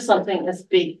 especially for something as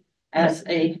big as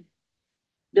a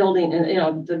building in,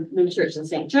 the new church in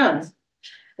St. John's.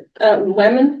 The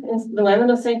women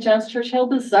of St. John's Church held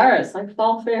bazaars, like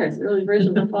fall fairs, early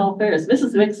versions of fall fairs.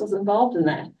 Mrs. Wix was involved in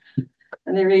that.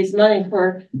 And they raised money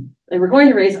they were going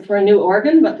to raise it for a new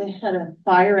organ, but they had a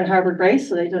fire in Harbor Grace,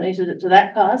 so they donated it to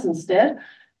that cause instead.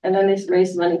 And then they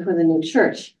raised money for the new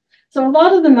church. So a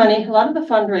lot of the money, a lot of the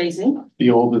fundraising. The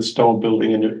oldest stone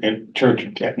building in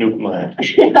church at Newfoundland.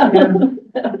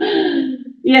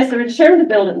 Yes, they were determined to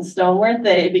build it in stone, weren't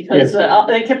they? Because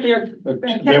they kept their.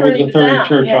 There was the third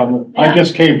church on I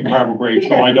just came from Harbor Grace,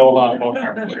 so I know a lot about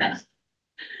Harbor Grace.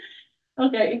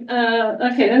 Okay,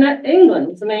 then England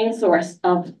was the main source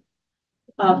of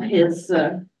his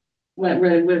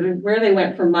where they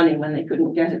went for money when they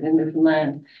couldn't get it in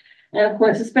Newfoundland. And of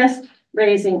course, his best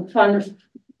raising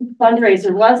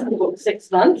fundraiser was the book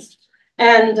 6 months,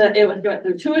 and it went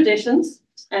through 2 editions,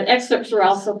 and excerpts were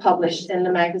also published in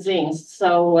the magazines.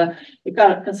 So it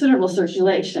got a considerable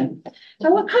circulation.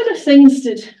 Now, what kind of things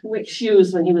did Wix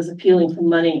use when he was appealing for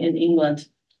money in England?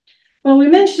 Well, we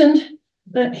mentioned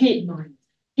that he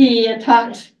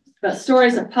talked about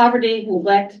stories of poverty,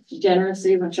 neglect,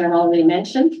 degeneracy, which I've already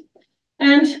mentioned,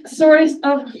 and stories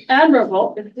of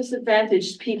admirable, if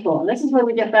disadvantaged people. And this is where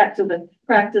we get back to the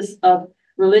practice of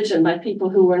religion by people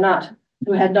who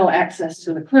had no access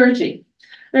to the clergy.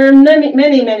 There are many,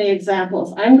 many, many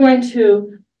examples. I'm going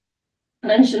to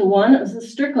mention one. It was the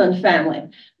Strickland family.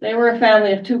 They were a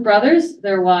family of 2 brothers,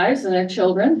 their wives, and their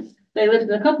children. They lived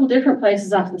in a couple of different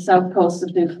places off the south coast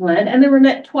of Newfoundland, and they were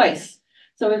met twice.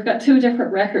 So we've got 2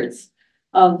 different records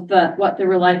of what they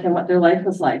were like and what their life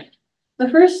was like. The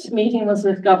first meeting was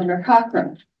with Governor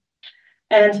Cochrane.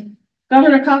 And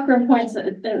Governor Cochrane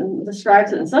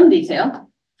describes it in some detail.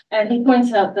 And he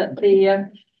points out that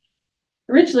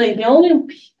originally the only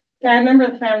member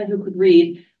of the family who could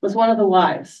read was one of the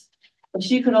wives. And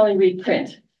she could only read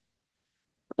print.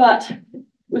 But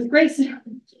with great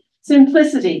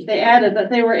simplicity, they added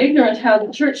that they were ignorant how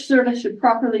the church service should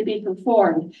properly be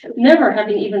performed, never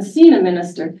having even seen a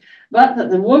minister, but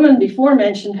that the woman before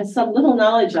mentioned had some little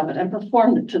knowledge of it and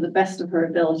performed it to the best of her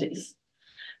abilities.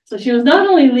 So she was not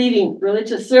only leading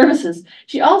religious services,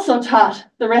 she also taught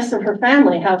the rest of her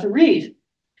family how to read.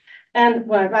 And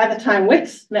by the time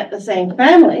Wix met the same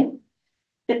family,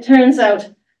 it turns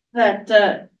out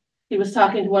that he was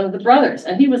talking to one of the brothers,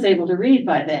 and he was able to read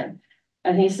by then.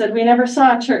 And he said, "We never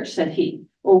saw a church," said he,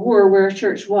 "or were where a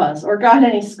church was, or got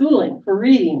any schooling, for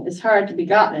reading is hard to be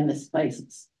gotten in these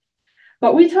places.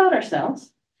 But we taught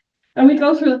ourselves, and we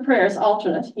go through the prayers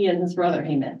alternate," he and his brother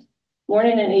he met,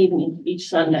 "morning and evening each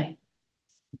Sunday."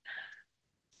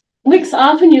 Wix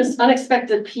often used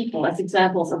unexpected people as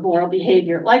examples of moral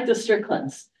behavior, like the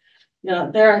Stricklands.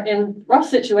 They're in rough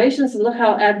situations, and look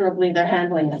how admirably they're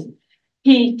handling it.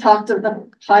 He talked of the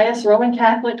pious Roman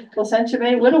Catholic Placentia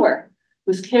Bay widower,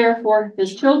 whose care for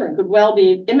his children could well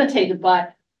be imitated by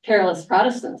careless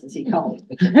Protestants, as he called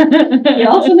them. He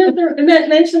also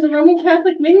mentioned the Roman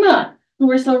Catholic Mi'kmaq, who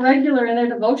were so regular in their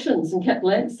devotions and kept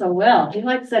Lent so well. He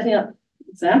liked setting up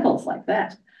examples like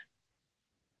that.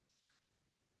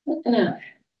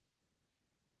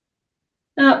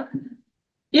 Now,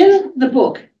 in the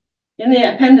book, in the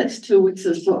appendix to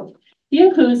Wix's book, he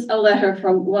includes a letter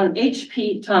from one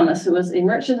H.P. Thomas, who was a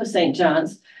merchant of St.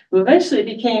 John's, who eventually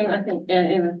became, I think,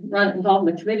 involved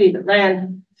in the committee that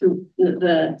ran through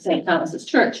the St. Thomas's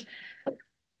Church.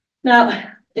 Now,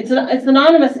 it's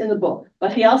anonymous in the book,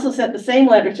 but he also sent the same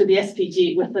letter to the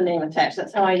SPG with the name attached.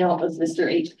 That's how I know it was Mr.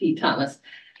 H.P. Thomas.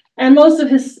 And most of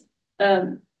his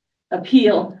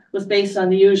appeal was based on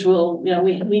the usual,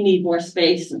 we need more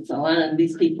space and so on, and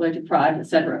these people are deprived,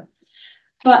 etc.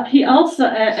 But there's also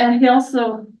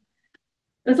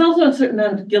a certain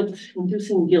amount of guilt,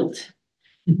 inducing guilt.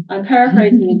 I'm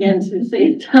paraphrasing again to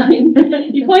save time.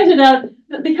 He pointed out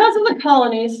that because of the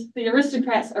colonies, the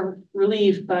aristocrats are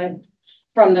relieved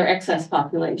from their excess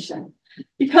population.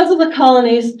 Because of the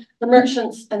colonies, the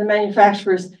merchants and the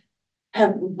manufacturers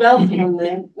have wealth from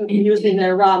them using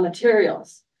their raw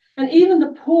materials. And even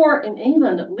the poor in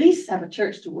England at least have a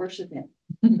church to worship in.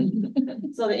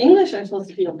 So the English are supposed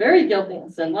to feel very guilty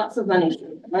and send lots of money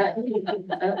to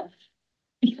them.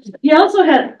 He also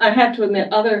had, I have to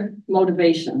admit, other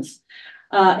motivations.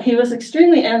 He was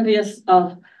extremely envious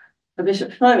of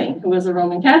Bishop Fleming, who was a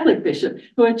Roman Catholic bishop,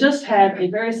 who had just had a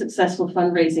very successful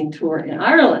fundraising tour in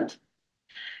Ireland.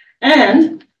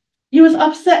 And he was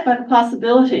upset by the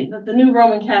possibility that the new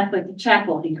Roman Catholic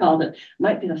chapel, he called it,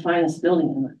 might be the finest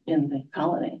building in the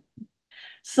colony.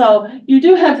 So you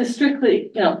do have the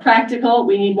strictly, practical,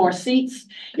 we need more seats.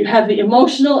 You have the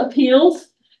emotional appeals,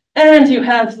 and you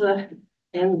have the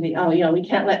envy. Oh, we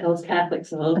can't let those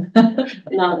Catholics and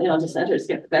those dissenters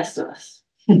get the best of us.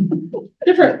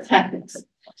 Different tactics.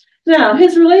 Now,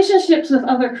 his relationships with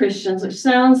other Christians, which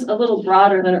sounds a little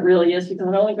broader than it really is, because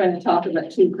I'm only going to talk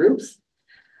about two groups.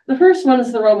 The first one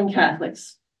is the Roman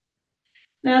Catholics.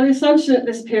 Now, the assumption at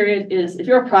this period is if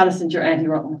you're a Protestant, you're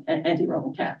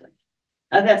anti-Roman Catholic.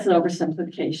 That's an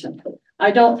oversimplification. I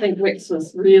don't think Wix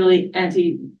was really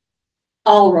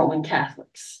anti-all Roman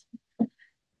Catholics.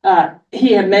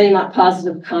 He had many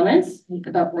positive comments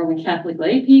about Roman Catholic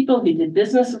lay people. He did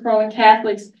business with Roman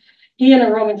Catholics. He and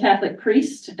a Roman Catholic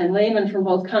priest and layman from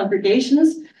both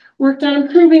congregations worked on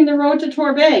improving the road to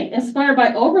Torbay, inspired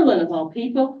by Oberlin of all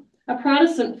people, a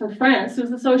Protestant from France who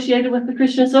was associated with the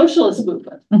Christian Socialist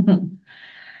movement.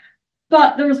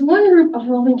 But there was one group of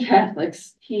Roman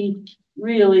Catholics he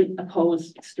really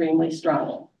opposed extremely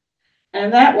strongly.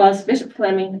 And that was Bishop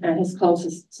Fleming and his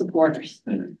closest supporters,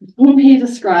 whom he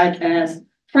described as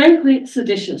frankly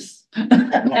seditious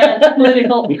and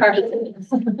political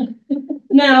partisans.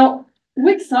 Now,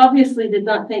 Wix obviously did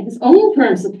not think his own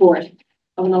firm support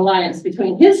of an alliance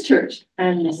between his church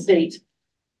and the state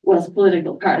was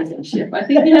political partisanship. I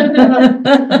think he had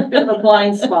a bit of a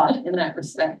blind spot in that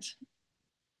respect.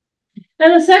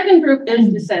 And the second group is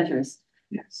dissenters.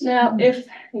 Yes. Now, if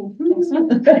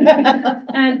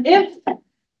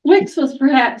Wix was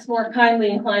perhaps more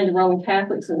kindly inclined to Roman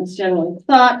Catholics than is generally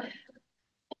thought,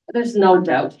 there's no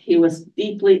doubt he was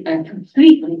deeply and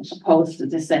completely opposed to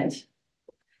dissent.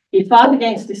 He fought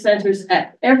against dissenters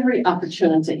at every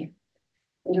opportunity.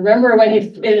 And remember when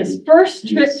in his first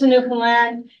trip to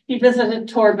Newfoundland, he visited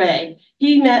Torbay.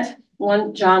 He met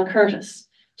one John Curtis.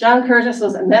 John Curtis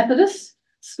was a Methodist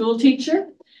school teacher,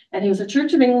 and he was a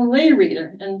Church of England lay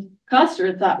reader. And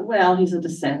Coster thought, well, he's a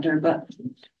dissenter, but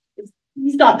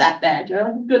he's not that bad, you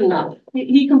know, good enough.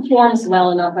 He conforms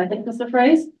well enough, I think was the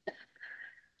phrase.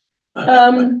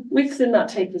 Wix did not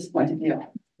take this point of view.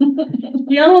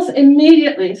 He almost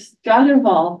immediately got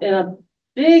involved in a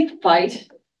big fight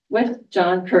with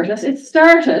John Curtis. It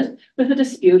started with a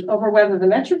dispute over whether the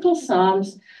metrical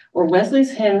psalms or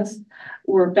Wesley's hymns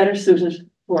were better suited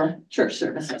for church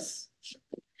services.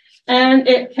 And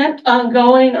it kept on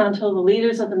going until the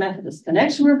leaders of the Methodist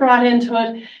Connection were brought into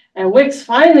it. And Wix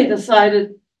finally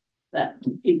decided that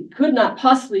he could not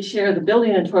possibly share the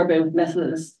building in Torbay with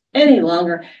Methodists any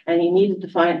longer, and he needed to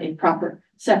find a proper,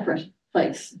 separate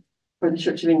place for the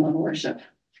Church of England worship.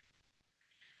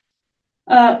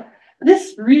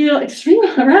 This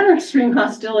rather extreme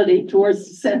hostility towards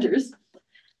dissenters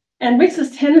and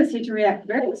Wix's tendency to react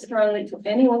very strongly to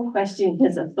anyone questioning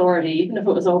his authority, even if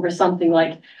it was over something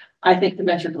like, I think the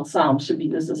metrical psalms should be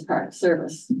used as part of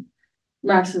service,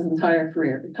 marks his entire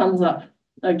career. It comes up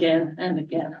again and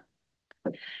again.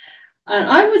 And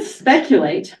I would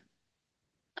speculate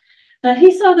that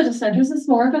he saw the dissenters as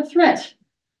more of a threat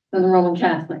than the Roman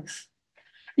Catholics,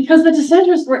 because the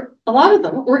dissenters a lot of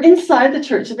them were inside the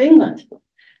Church of England.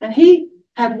 And he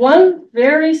had one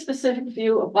very specific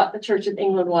view of what the Church of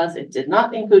England was. It did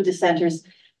not include dissenters,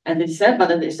 but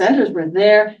the dissenters were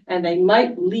there, and they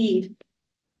might lead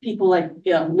people like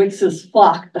Wix's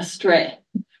flock astray.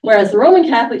 Whereas the Roman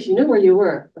Catholics, you knew where you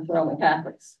were with the Roman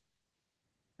Catholics.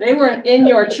 They weren't in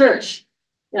your church,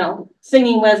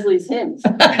 singing Wesley's hymns.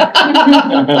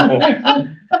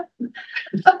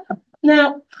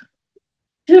 Now,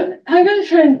 I'm going to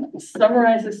try and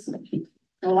summarize this.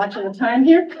 I'm watching the time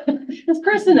here. His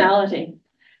personality.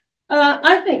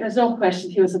 I think there's no question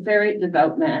he was a very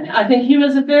devout man. I think he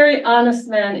was a very honest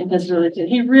man in his religion.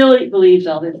 He really believed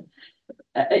all this.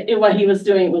 What he was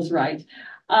doing was right.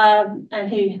 And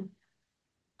he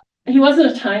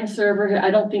wasn't a time server. I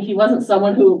don't think he wasn't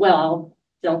someone who,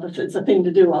 if it's a thing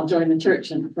to do, I'll join the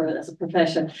church as a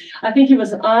profession. I think he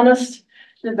was an honest,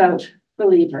 devout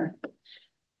believer.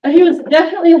 He was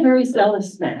definitely a very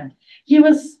zealous man. He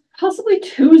was possibly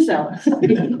too zealous. And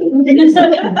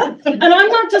I'm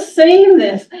not just saying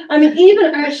this. I mean,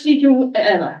 even Archdeacon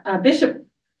Bishop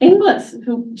Inglis,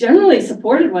 who generally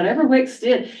supported whatever Wix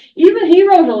did, even he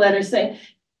wrote a letter saying,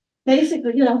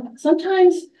 basically,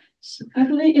 sometimes I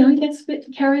believe, he gets a bit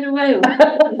carried away with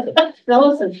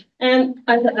zealousy. And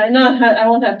I know I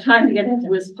won't have time to get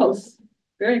into his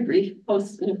very brief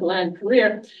post-Newfoundland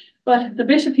career, but the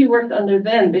bishop he worked under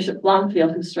then, Bishop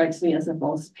Blomfield, who strikes me as the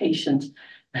most patient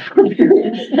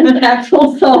and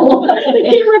tactful soul,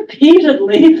 he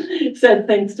repeatedly said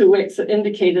things to Wix that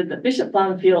indicated that Bishop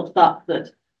Blomfield thought that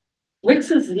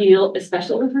Wix's zeal,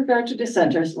 especially with regard to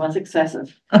dissenters, was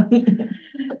excessive.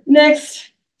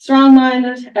 Next,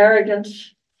 strong-minded, arrogant,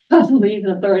 totally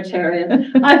even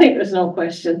authoritarian. I think there's no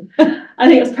question. I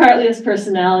think it was partly his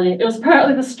personality. It was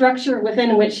partly the structure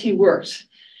within which he worked.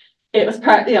 It was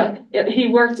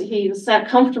he was sat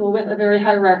comfortable with a very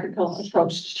hierarchical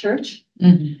approach to church.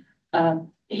 Mm-hmm.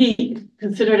 He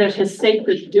considered it his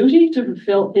sacred duty to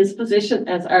fulfill his position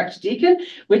as Archdeacon,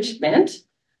 which meant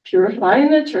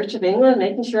purifying the Church of England,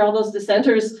 making sure all those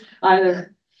dissenters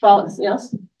either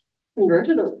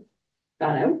converted or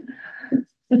got out.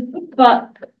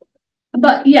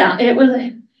 But yeah,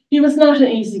 he was not an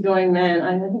easygoing man.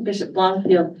 I think Bishop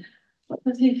Blomfield,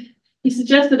 he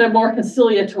suggested a more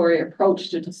conciliatory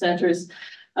approach to dissenters.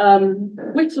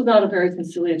 Wix was not a very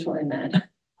conciliatory man,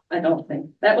 I don't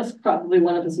think. That was probably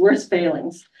one of his worst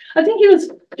failings. I think he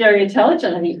was very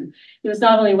intelligent. I mean, he was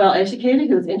not only well educated,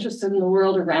 he was interested in the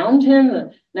world around him,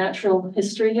 the natural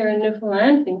history here in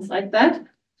Newfoundland, things like that.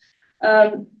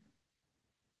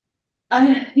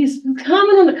 He's the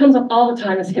common one that comes up all the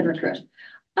time as hypocrite.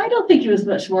 I don't think he was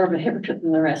much more of a hypocrite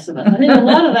than the rest of us. I think a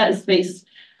lot of that is based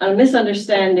on a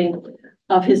misunderstanding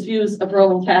of his views of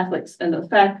Roman Catholics and the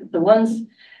fact that the ones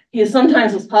he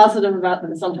sometimes was positive about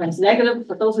them and sometimes negative,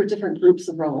 but those were different groups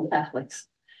of Roman Catholics.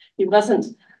 He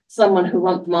wasn't someone who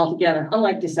lumped them all together,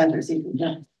 unlike dissenters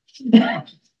even.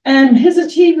 And his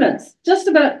achievements, just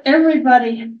about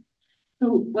everybody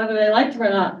who, whether they liked him or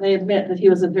not, they admit that he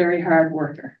was a very hard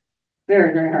worker.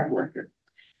 Very, very hard worker.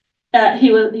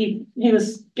 He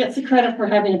gets the credit for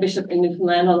having a bishop in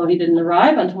Newfoundland, although he didn't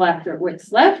arrive until after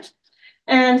Wix left,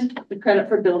 and the credit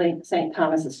for building St.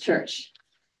 Thomas's Church.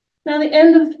 Now, the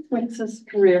end of Wix's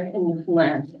career in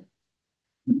Newfoundland.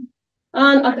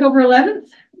 On October 11th,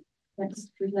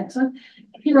 next one,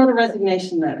 he wrote a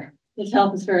resignation letter. His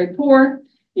health is very poor.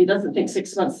 He doesn't think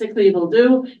 6 months sick leave will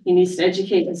do. He needs to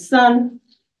educate his son.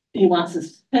 He wants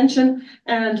his pension.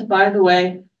 And by the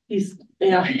way, he's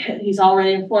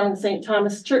already informed the St.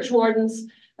 Thomas church wardens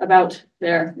about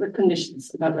their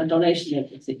conditions, about the donation they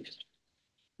received.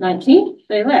 19th,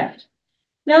 they left.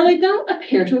 Now, they don't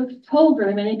appear to have told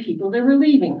very many people they were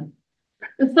leaving.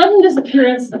 The sudden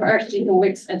disappearance of Archdeacon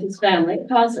Wix and his family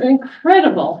caused an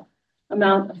incredible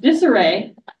amount of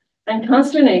disarray and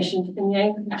consternation in the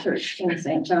Anglican Church in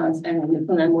St. John's and in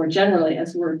Newfoundland more generally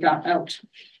as word got out.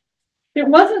 It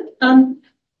wasn't, now,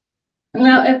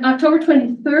 on October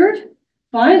 23rd,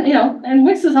 fine, and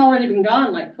Wix has already been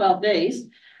gone like 12 days.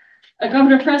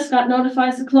 Governor Prescott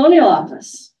notifies the Colonial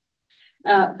Office.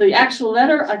 The actual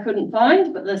letter I couldn't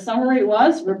find, but the summary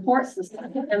reports the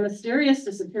sudden and mysterious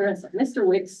disappearance of Mr.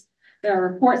 Wix. There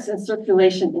are reports in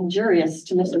circulation injurious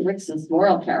to Mr. Wix's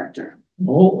moral character.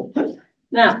 Oh.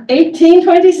 Now,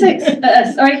 October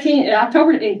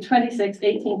 26,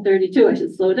 1832, I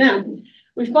should slow down.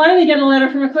 We finally get a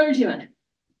letter from a clergyman,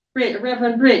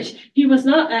 Reverend Bridge. He was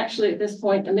not actually at this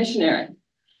point a missionary,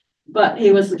 but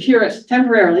he was the curate,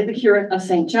 temporarily the curate of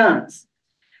St. John's.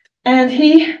 And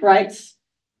he writes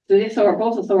to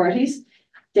both authorities,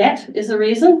 debt is the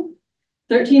reason,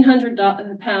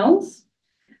 £1,300.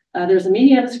 There's a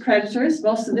meeting of his creditors.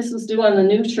 Most of this was due on the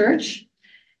new church.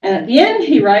 And at the end,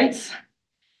 he writes,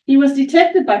 he was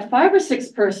detected by 5 or 6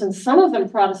 persons, some of them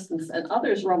Protestants and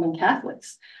others Roman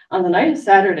Catholics, on the night of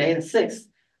Saturday, the 6th,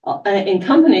 in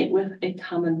company with a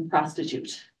common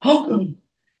prostitute. Oh,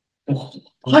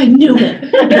 I knew it.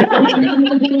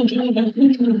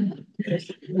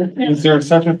 Is there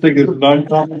such a thing as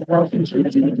non-common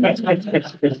prostitutes? Okay,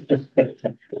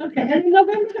 and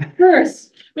November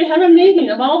 1st, we have a meeting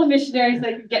of all the missionaries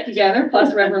that could get together,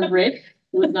 plus Reverend Bridge,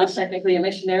 who was not technically a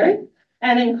missionary,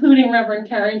 and including Reverend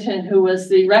Carrington, who was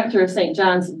the rector of St.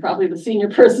 John's and probably the senior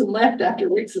person left after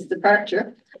Wix's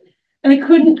departure. And they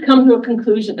couldn't come to a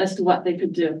conclusion as to what they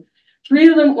could do. 3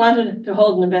 of them wanted to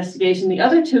hold an investigation. The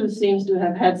other 2 seems to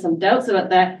have had some doubts about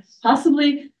that,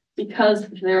 possibly because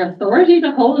their authority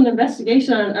to hold an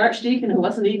investigation on an archdeacon who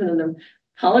wasn't even in the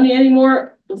colony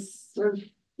anymore was sort of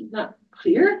not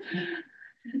clear.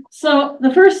 So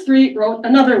the first 3 wrote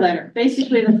another letter,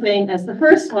 basically the same as the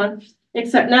first one,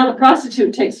 except now the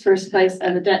prostitute takes first place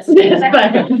and the debt stays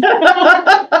back.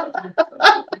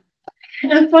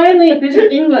 And finally,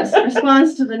 Bishop Inglis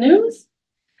responds to the news.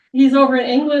 He's over in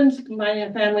England, combining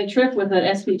a family trip with an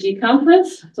SPG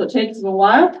conference, so it takes him a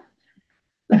while.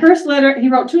 The first letter, he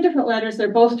wrote 2 different letters.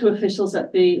 They're both to officials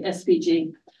at the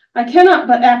SPG. I cannot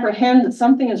but apprehend that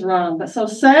something is wrong, but so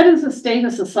sad is the state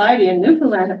of society in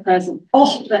Newfoundland at present,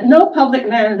 that no public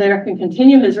man there can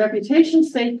continue his reputation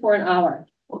safe for an hour.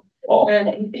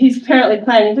 And he's apparently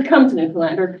planning to come to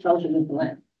Newfoundland or to go to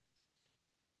Newfoundland.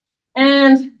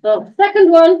 And the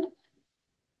second one,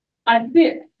 I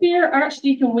fear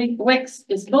Archdeacon Wix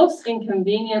is most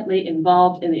inconveniently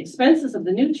involved in the expenses of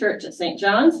the new church at St.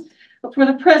 John's, but for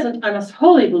the present, I must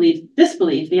wholly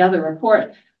disbelieve the other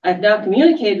report. I've now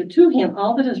communicated to him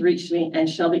all that has reached me and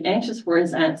shall be anxious for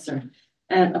his answer.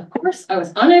 And of course, I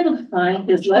was unable to find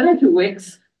his letter to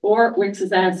Wix or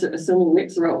Wix's answer, assuming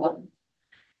Wix wrote one.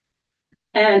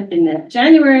 And in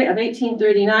January of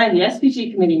 1839, the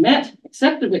SPG committee met,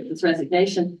 accepted Wix's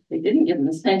resignation. They didn't give him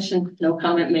his pension, no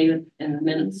comment made in the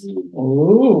minutes.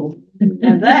 Oh.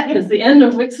 And that is the end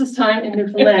of Wix's time in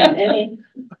Newfoundland.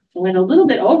 Went a little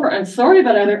bit over, I'm sorry,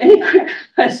 but are there any quick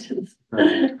questions?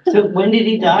 So when did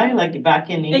he die? Like back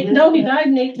in England? No, he died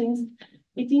in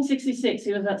 1866.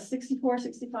 He was about 64,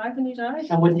 65 when he died.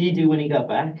 And what did he do when he got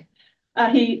back?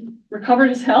 He recovered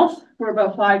his health for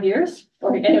about 5 years.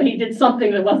 Or anyway, he did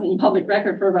something that wasn't in public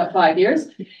record for about 5 years.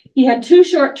 He had 2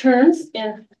 short terms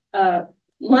in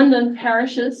London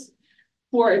parishes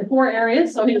in 4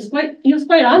 areas. So he was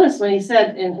quite honest when he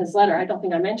said in his letter, I don't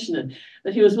think I mentioned it,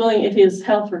 that he was willing, if his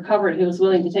health recovered, he was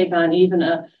willing to take on even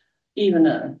a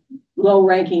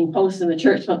low-ranking post in the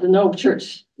church, but no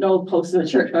post in the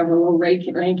church, however low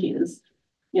ranking is,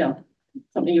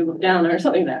 something you look down on or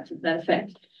something to that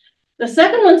effect. The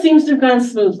second one seems to have gone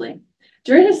smoothly.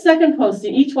 During his second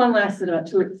posting, each one lasted about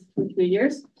 2 or 3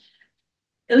 years.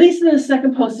 At least in his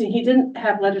second posting, he didn't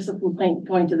have letters of complaint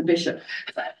going to the bishop.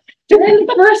 During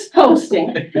the first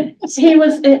posting,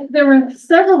 there were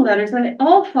several letters, and they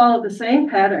all followed the same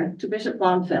pattern to Bishop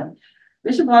Blomfield.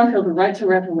 Bishop Blomfield would write to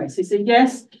Reverend Wix. He said,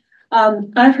 yes,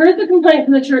 I've heard the complaint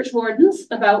from the church wardens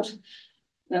about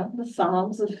the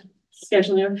Psalms of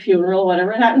scheduling a funeral,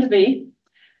 whatever it happened to be.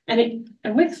 And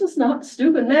Wix was not a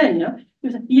stupid man, He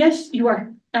was like, yes, you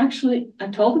are actually, I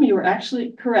told him you were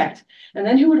actually correct. And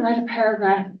then he would write a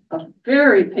paragraph of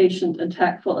very patient and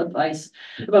tactful advice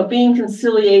about being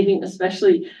conciliating,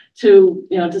 especially to,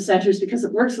 dissenters, because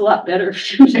it works a lot better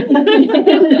if you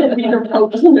being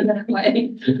approached in that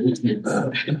way.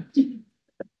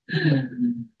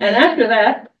 And after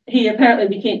that, he apparently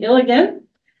became ill again.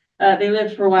 They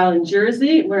lived for a while in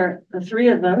Jersey, where the 3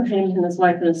 of them, him and his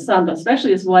wife and his son, but especially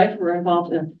his wife, were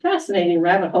involved in a fascinating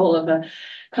rabbit hole of a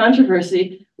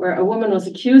controversy where a woman was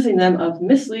accusing them of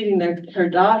misleading her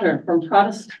daughter from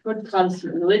good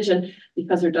Protestant religion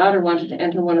because her daughter wanted to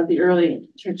enter one of the early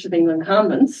Church of England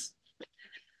convents.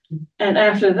 And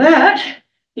after that,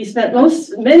 he spent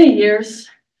many years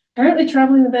apparently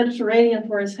traveling the Mediterranean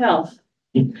for his health.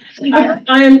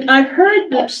 I've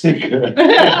heard that.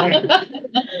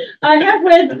 I have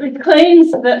read the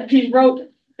claims that he wrote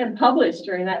and published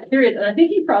during that period, and I think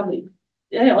he probably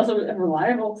also a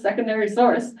reliable secondary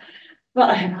source, but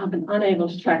I have been unable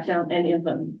to track down any of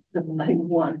them. I think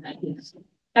one.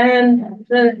 And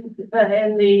then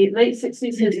in the late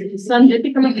 60s, his son did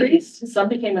become a priest. His son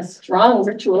became a strong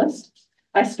ritualist.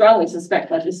 I strongly suspect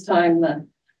by this time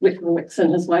Wix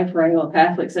and his wife were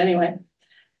Anglo-Catholics anyway.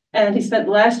 And he spent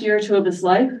the last year or 2 of his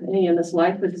life, he and his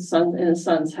wife, with his son in his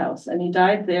son's house. And he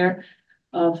died there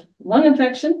of lung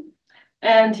infection.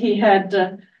 And he had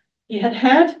kind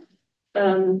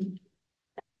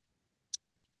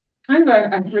of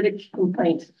a arthritic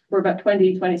complaint for about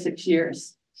 26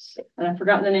 years. And I've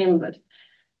forgotten the name of it.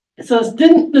 So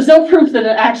there's no proof that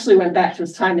it actually went back to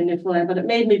his time in Newfoundland, but it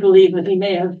made me believe that he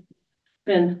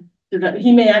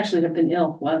may actually have been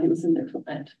ill while he was in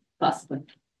Newfoundland, possibly.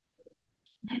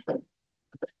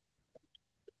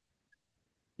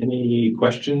 Any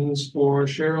questions for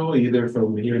Cheryl, either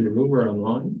from here in the room or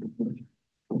online?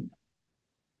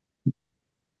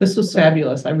 This was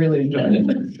fabulous. I really enjoyed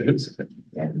it.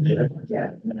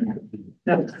 Yeah.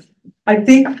 No, I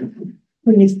think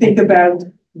when you think about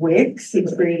Wix,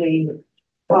 it's really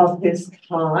of his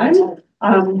time.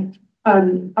 I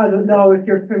don't know if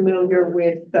you're familiar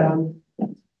with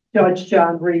Judge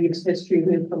John Reeves' History of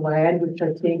Newfoundland, which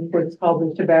I think was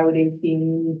published about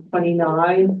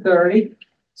 1829, 30.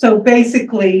 So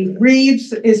basically,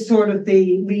 Reeves is sort of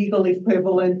the legal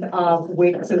equivalent of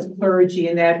Wix's clergy,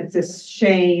 in that it's a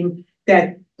shame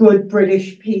that good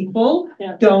British people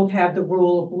don't have the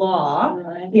rule of law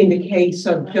in the case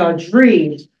of Judge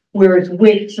Reeves, whereas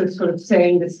Wix is sort of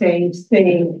saying the same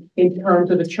thing in terms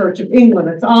of the Church of England.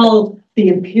 It's all the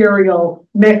imperial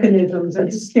mechanisms of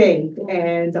the state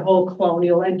and the whole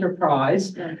colonial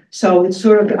enterprise. So it's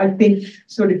sort of, I think,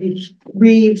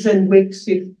 Reeves and Wix,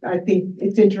 I think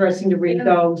it's interesting to read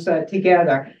those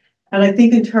together. And I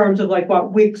think in terms of like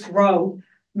what Wix wrote,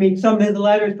 I mean, some of his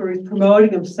letters where he's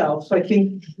promoting himself. So I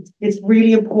think it's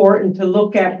really important to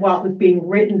look at what was being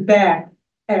written back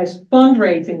as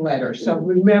fundraising letters. So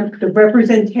remember the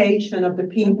representation of the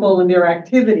people and their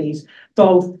activities,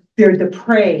 both they're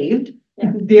depraved,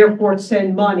 therefore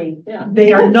send money.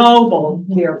 They are noble,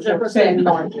 therefore send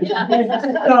money.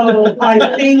 So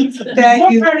I think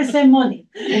that you try to send money.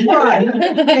 Right.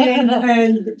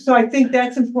 And so I think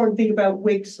that's important thing about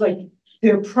Wix, like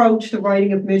to approach the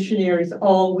writing of missionaries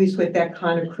always with that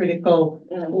kind of critical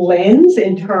Yeah. lens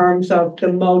in terms of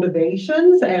the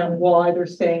motivations and why they're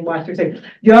saying what they're saying.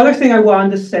 The other thing I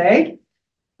wanted to say,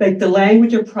 like the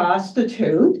language of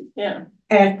prostitute Yeah.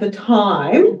 at the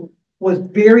time was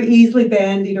very easily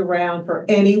bandied around for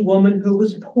any woman who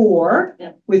was poor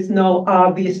Yeah. with no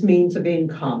obvious means of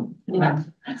income. Yeah.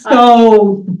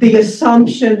 So the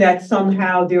assumption that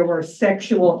somehow there were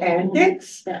sexual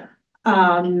antics Yeah.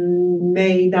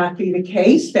 may not be the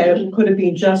case, that it could have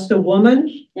been just a woman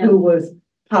Yeah. who was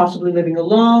possibly living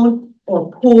alone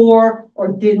or poor or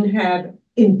didn't have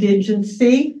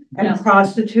indigency and Yeah.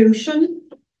 prostitution.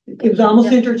 It was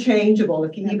almost Yeah. interchangeable,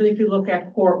 even if you look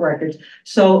at court records.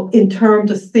 So in terms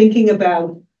of thinking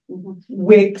about Mhm.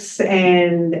 Wix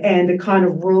and the kind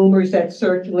of rumors that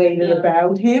circulated Yeah.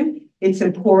 about him, it's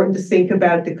important to think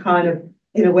about the kind of,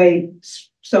 in a way,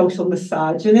 social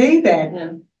misogyny that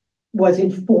Yeah. was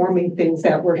informing things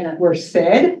that Yeah. were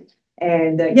said.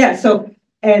 And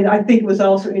and I think it was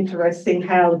also interesting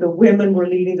how the women were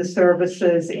leading the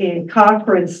services in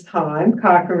Cochrane's time.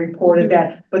 Cochrane reported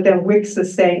that, but then Wix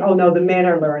is saying, oh no, the men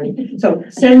are learning. So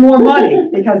send more money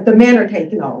because the men are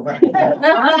taking over.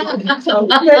 So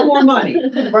send more money,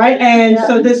 right? And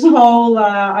so this whole,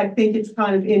 I think it's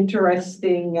kind of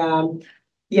interesting.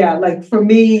 Yeah, like for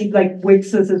me, like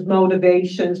Wix's his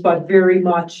motivations, but very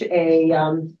much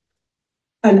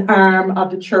an arm of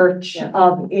the Church Yeah.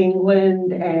 of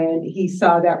England, and he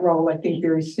saw that role, I think,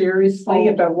 very seriously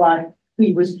about what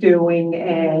he was doing.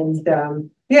 And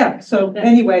so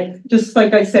anyway, just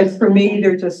like I said, for me,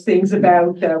 they're just things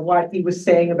about what he was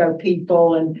saying about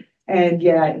people, and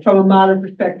yeah, from a modern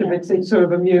perspective, it's sort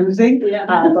of amusing.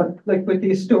 Yeah. But like with the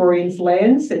historian's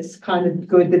lens, it's kind of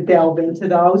good to delve into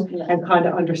those and kind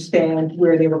of understand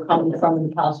where they were coming from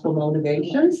and the possible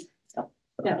motivations.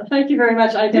 Yeah, well, thank you very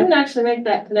much. I didn't actually make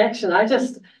that connection. I took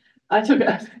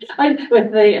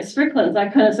with the Stricklands, I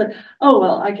kind of said, oh,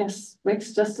 well, I guess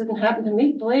Wix just didn't happen to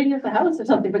meet the lady at the house or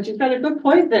something, but you've got a good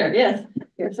point there. Yes.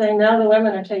 You're saying now the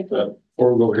women are taking.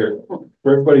 Before we go here,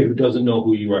 for everybody who doesn't know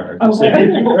who you are.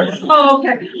 Okay.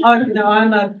 Okay.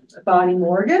 I'm Bonnie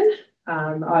Morgan.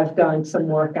 I've done some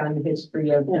work on the history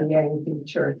of the Anglican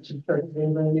Church in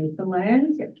England and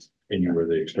Newfoundland. And you were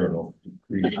the external.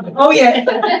 Oh,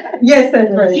 yeah. Yes,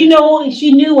 that's right.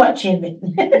 She knew what she meant.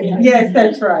 Yes,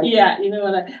 that's right. Yeah, you know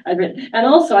what I read. And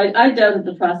also, I doubted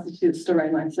the prostitute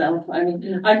story myself. I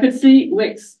mean, I could see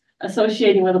Wix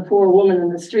associating with a poor woman in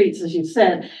the streets, as you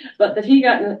said, but that he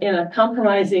got in a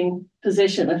compromising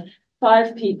position with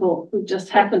 5 people who just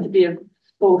happened to be of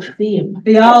both theme.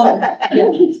 Well,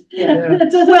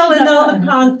 Well, and all the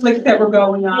conflicts that were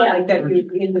going on, Yeah. like that you,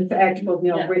 in the actual,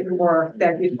 written work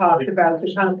that you talked about,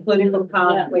 the kind of political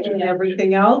conflict and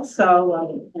everything else.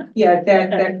 So,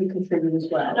 that we contribute as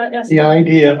well. The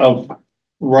idea of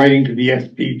writing to the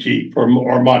SPG for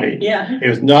more money Yeah.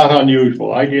 is not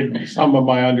unusual. I did some of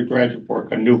my undergraduate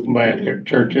work on Newfoundland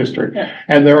church history, Yeah.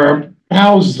 and there are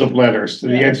thousands of letters to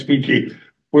the Yeah. SPG.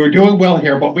 We're doing well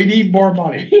here, but we need more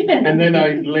money. Yeah. And then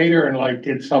I later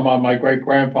did some on my great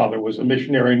grandfather was a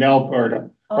missionary in Alberta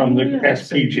from the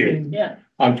SPG. Yeah.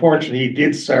 Unfortunately, he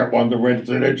did start one of the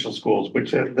residential schools,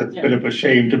 which that's a bit of a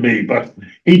shame to me, but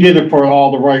he did it for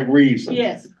all the right reasons.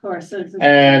 Yes, of course.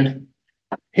 And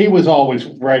he was always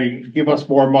writing, give us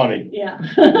more money. Yeah.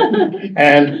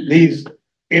 And these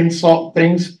insult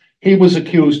things, he was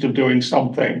accused of doing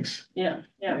some things. Yeah.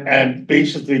 Yeah. And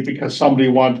basically because somebody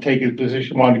wanted to take his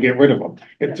position, wanted to get rid of him.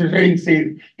 If there's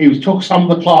anything, he took some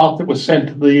of the cloth that was sent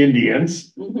to the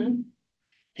Indians. Mm-hmm.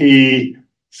 He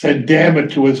said, damn it,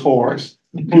 to his horse,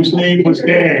 whose name was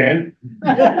Dan.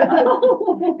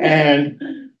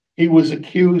 And he was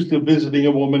accused of visiting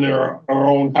a woman in her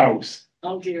own house.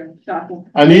 Oh dear, shocking.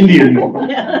 An Indian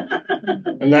woman. Yeah.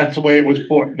 And that's the way it was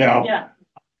put. Now, Yeah.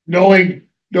 knowing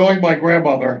my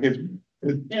grandmother,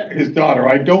 his daughter,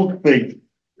 I don't think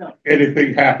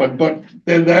anything happened, but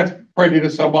then that's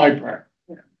prejudice on my part.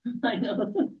 I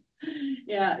know.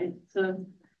 Yeah, it's a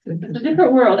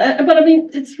different world. But I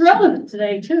mean, it's relevant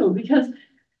today too, because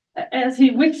as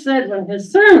Wix said in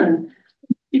his sermon,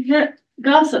 you can't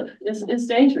gossip. It's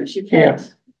dangerous. You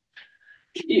can't.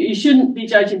 You shouldn't be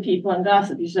judging people on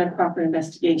gossip. You should have proper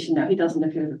investigation. Now he doesn't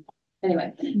appear.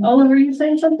 Anyway, Ola, were you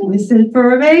saying something?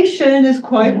 Misinformation is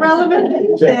quite relevant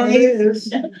these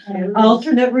days.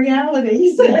 Alternate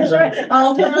realities. That's right.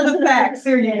 Alternative facts.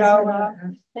 There you go.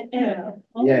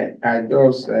 Yeah. I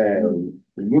just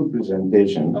good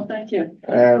presentation. Oh, thank you.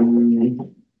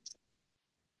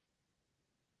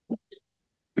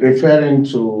 Referring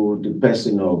to the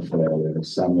person of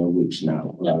Samuel Wix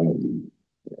now.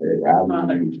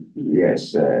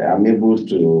 Yes, I'm able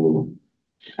to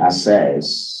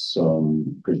assess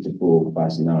some critical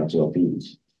personality of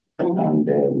each. And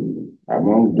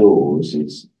among those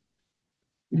is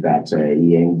that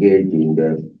he engaged in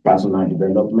the personal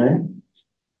development.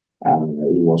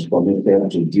 He was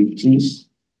committed to duties.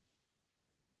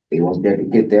 He was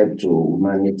dedicated to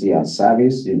humanity and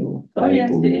service, trying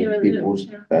to meet people's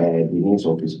the needs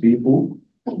of his people.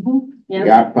 He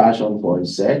had passion for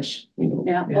research,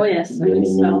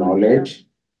 gaining knowledge.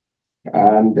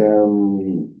 And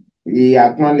he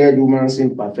acknowledged human's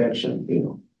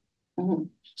imperfection,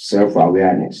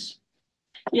 self-awareness.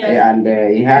 And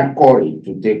he had courage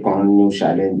to take on new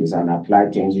challenges and apply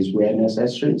changes where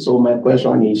necessary. So my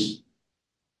question is,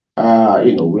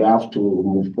 we have to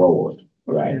move forward,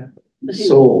 right?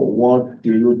 So what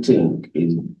do you think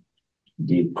is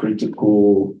the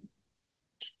critical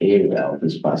area of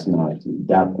his personality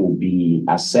that could be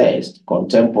assessed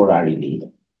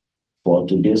contemporarily for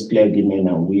today's clergymen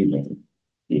and women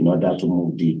in order to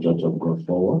move the Church of God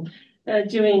forward? Do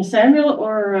you mean Samuel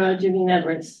or do you mean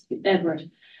Edward?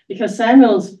 Because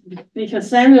Samuel's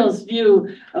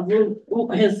view of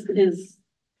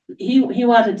he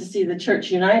wanted to see the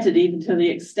church united, even to the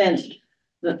extent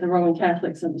that the Roman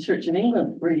Catholics and the Church of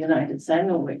England were united.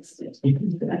 Samuel Wix did.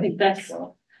 I think that's.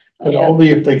 But only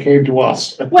if they came to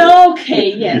us. Well,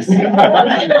 okay, yes.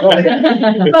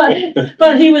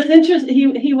 but he was interested.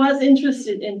 He was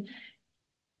interested in.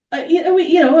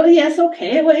 Yes,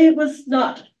 okay. It was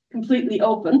not completely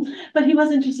open, but he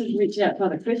was interested in reaching out to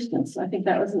other Christians. So I think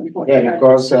that was an important part.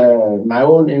 Because my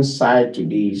own insight to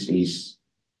this is,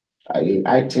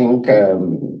 I think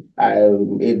I'm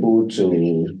able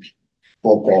to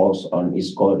focus on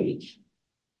his courage,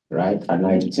 right? And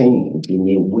I think in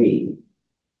a way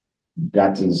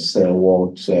that is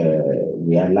what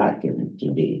we are lacking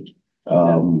today.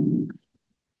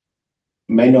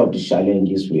 Many of the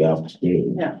challenges we have today.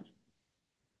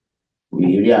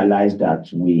 We realize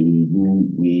that we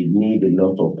need a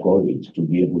lot of courage to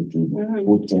be able to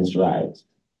put things right,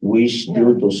 which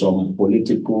due to some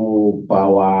political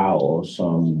power or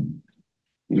some,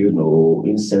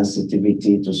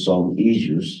 insensitivity to some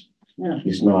issues,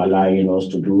 is not allowing us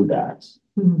to do that.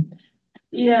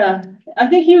 Yeah, I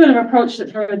think he would have approached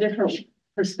it from a different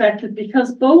perspective,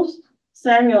 because both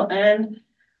Samuel and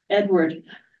Edward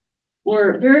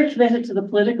were very committed to the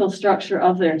political structure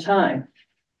of their time.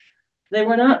 They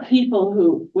were not people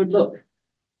who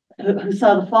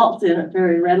saw the faults in it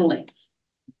very readily.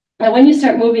 And when you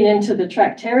start moving into the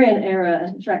Tractarian era,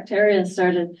 and Tractarians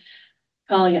started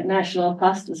calling it national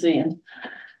apostasy and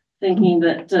thinking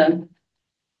that the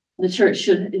church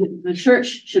should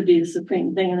be the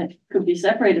supreme thing and it could be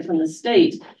separated from the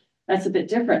state, that's a bit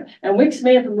different. And Wix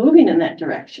may have been moving in that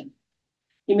direction.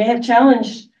 He may have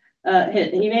challenged,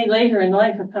 he may later in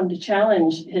life have come to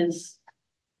challenge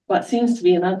what seems to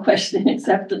be an unquestioning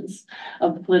acceptance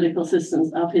of the political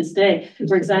systems of his day.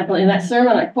 For example, in that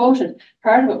sermon I quoted,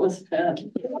 part of it was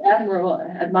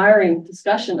admiring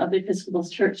discussion of the Episcopal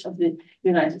Church of the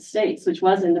United States, which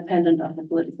was independent of the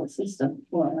political system,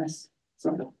 more or less,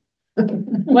 sort of.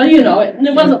 Well,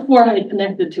 it wasn't formally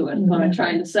connected to it, is what I'm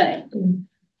trying to say,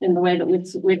 in the way that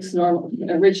Wix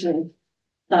originally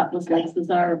thought was less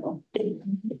desirable.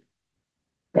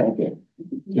 Thank you.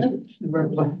 This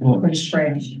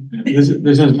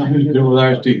has nothing to do with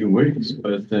Archdeacon Wix,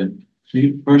 but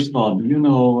first of all, do you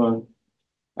know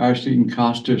Archdeacon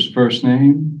Coster's first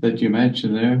name that you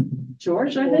mentioned there?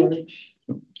 George, I think.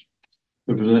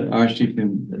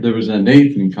 There was a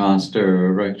Nathan Coster,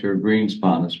 a rector of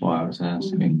Greenspond, that's why I was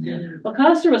asking. Well,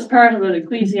 Coster was part of an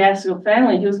ecclesiastical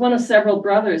family. He was one of several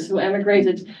brothers who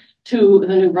emigrated to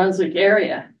the New Brunswick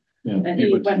area. And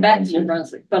he went back to New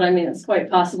Brunswick. But I mean, it's quite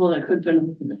possible that it could have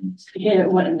been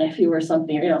a nephew or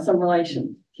something, some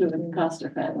relation to the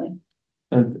Coster family.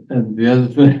 And the other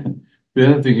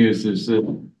thing is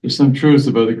that there's some truth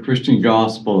about the Christian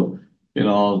gospel in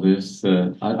all this.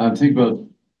 I think about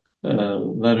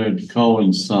Leonard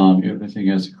Cohen's song, "Everything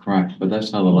Has a Crack," but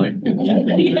that's how the light gets.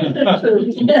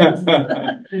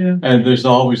 And there's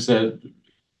always that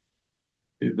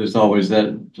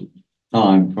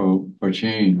time for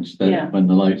change, that when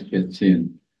the light gets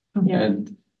in.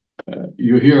 And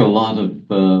you hear a lot of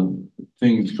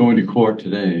things going to court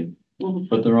today,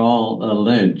 but they're all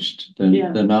alleged.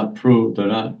 They're not proved. They're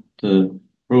not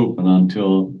proven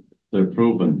until they're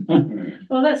proven.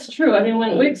 Well, that's true. I mean,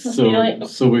 when Wix was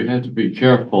so we have to be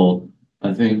careful,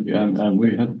 I think, and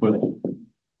we have to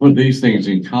put these things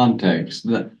in context.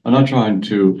 I'm not trying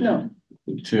to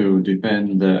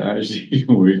defend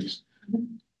Archdeacon Wix,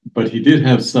 but he did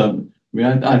have some. I mean,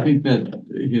 I think that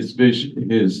his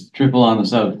trip along the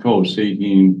South Coast,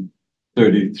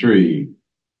 1833,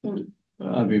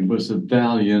 I mean, was a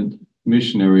valiant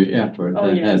missionary effort Oh,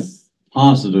 that had yes.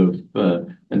 positive,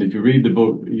 and if you read the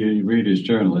book, you read his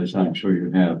journal, as I'm sure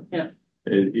you have. Yeah.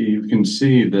 You can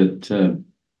see that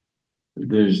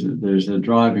there's a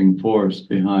driving force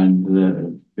behind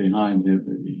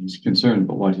him. He's concerned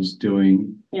about what he's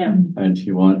doing. Yeah. And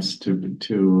he wants to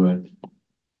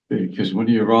because when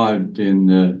he arrived in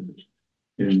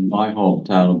my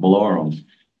hometown of Ballorham,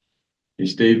 he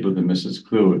stayed with the Mrs.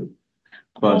 Cluett,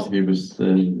 but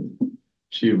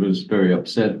she was very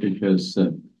upset because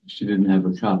she didn't have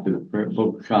a copy of the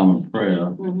Book of Common Prayer.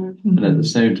 And at the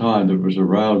same time, there was a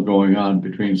row going on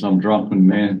between some drunken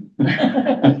men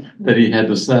that he had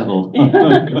to settle. I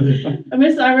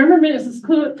remember Mrs.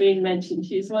 Cluett being mentioned.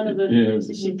 She's one of the,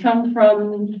 Yes. she come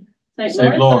from St.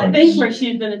 St. Lawrence, I think, Lawrence. where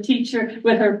she'd been a teacher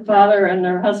with her father and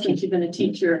her husband. She'd been a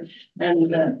teacher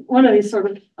and one of these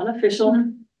sort of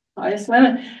unofficial pious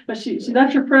women. But she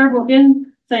left her prayer book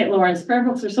in St. Lawrence. Prayer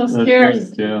books are so That's scarce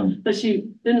right, yeah. that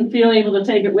she didn't feel able to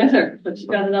take it with her. But she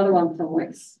got another one from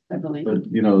Wix, I believe. But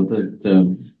you know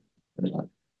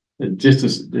just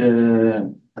as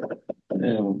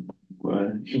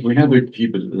we have to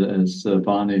keep it, as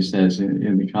Bonnie says,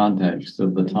 in the context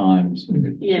of the times.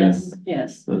 Yes,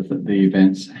 yes. The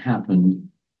events happened,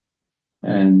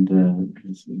 and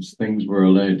things were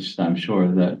alleged, I'm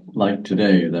sure, that like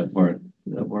today that weren't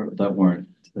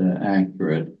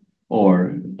accurate,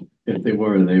 or if they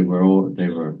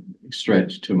were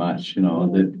stretched too much. You know,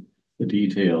 the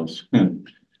details.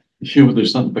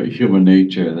 There's something about human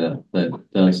nature that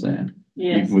does that.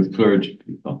 Yes. Even with clergy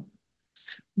people.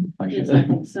 Yes, I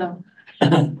think so.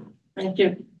 Thank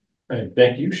you. Right,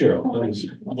 thank you, Cheryl. That was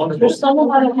wonderful. There's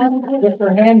someone with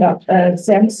their hand up,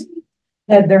 Samson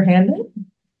had their hand up.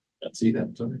 Let's see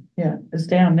that. Sorry. Yeah, it's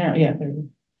down now, yeah.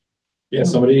 Yeah,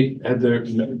 somebody had their,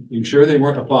 you sure they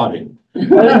weren't applauding?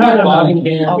 Applauding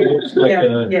hand is like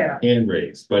a hand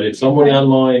raise, but if somebody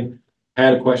online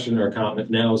had a question or a comment,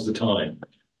 now is the time.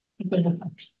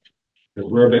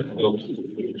 We're a bit.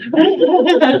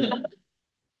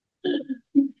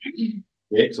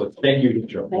 Okay, so thank you,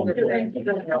 Cheryl.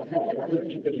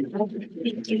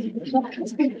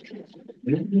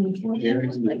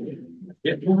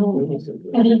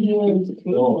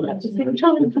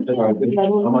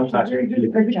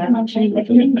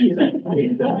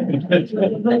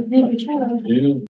 Yeah.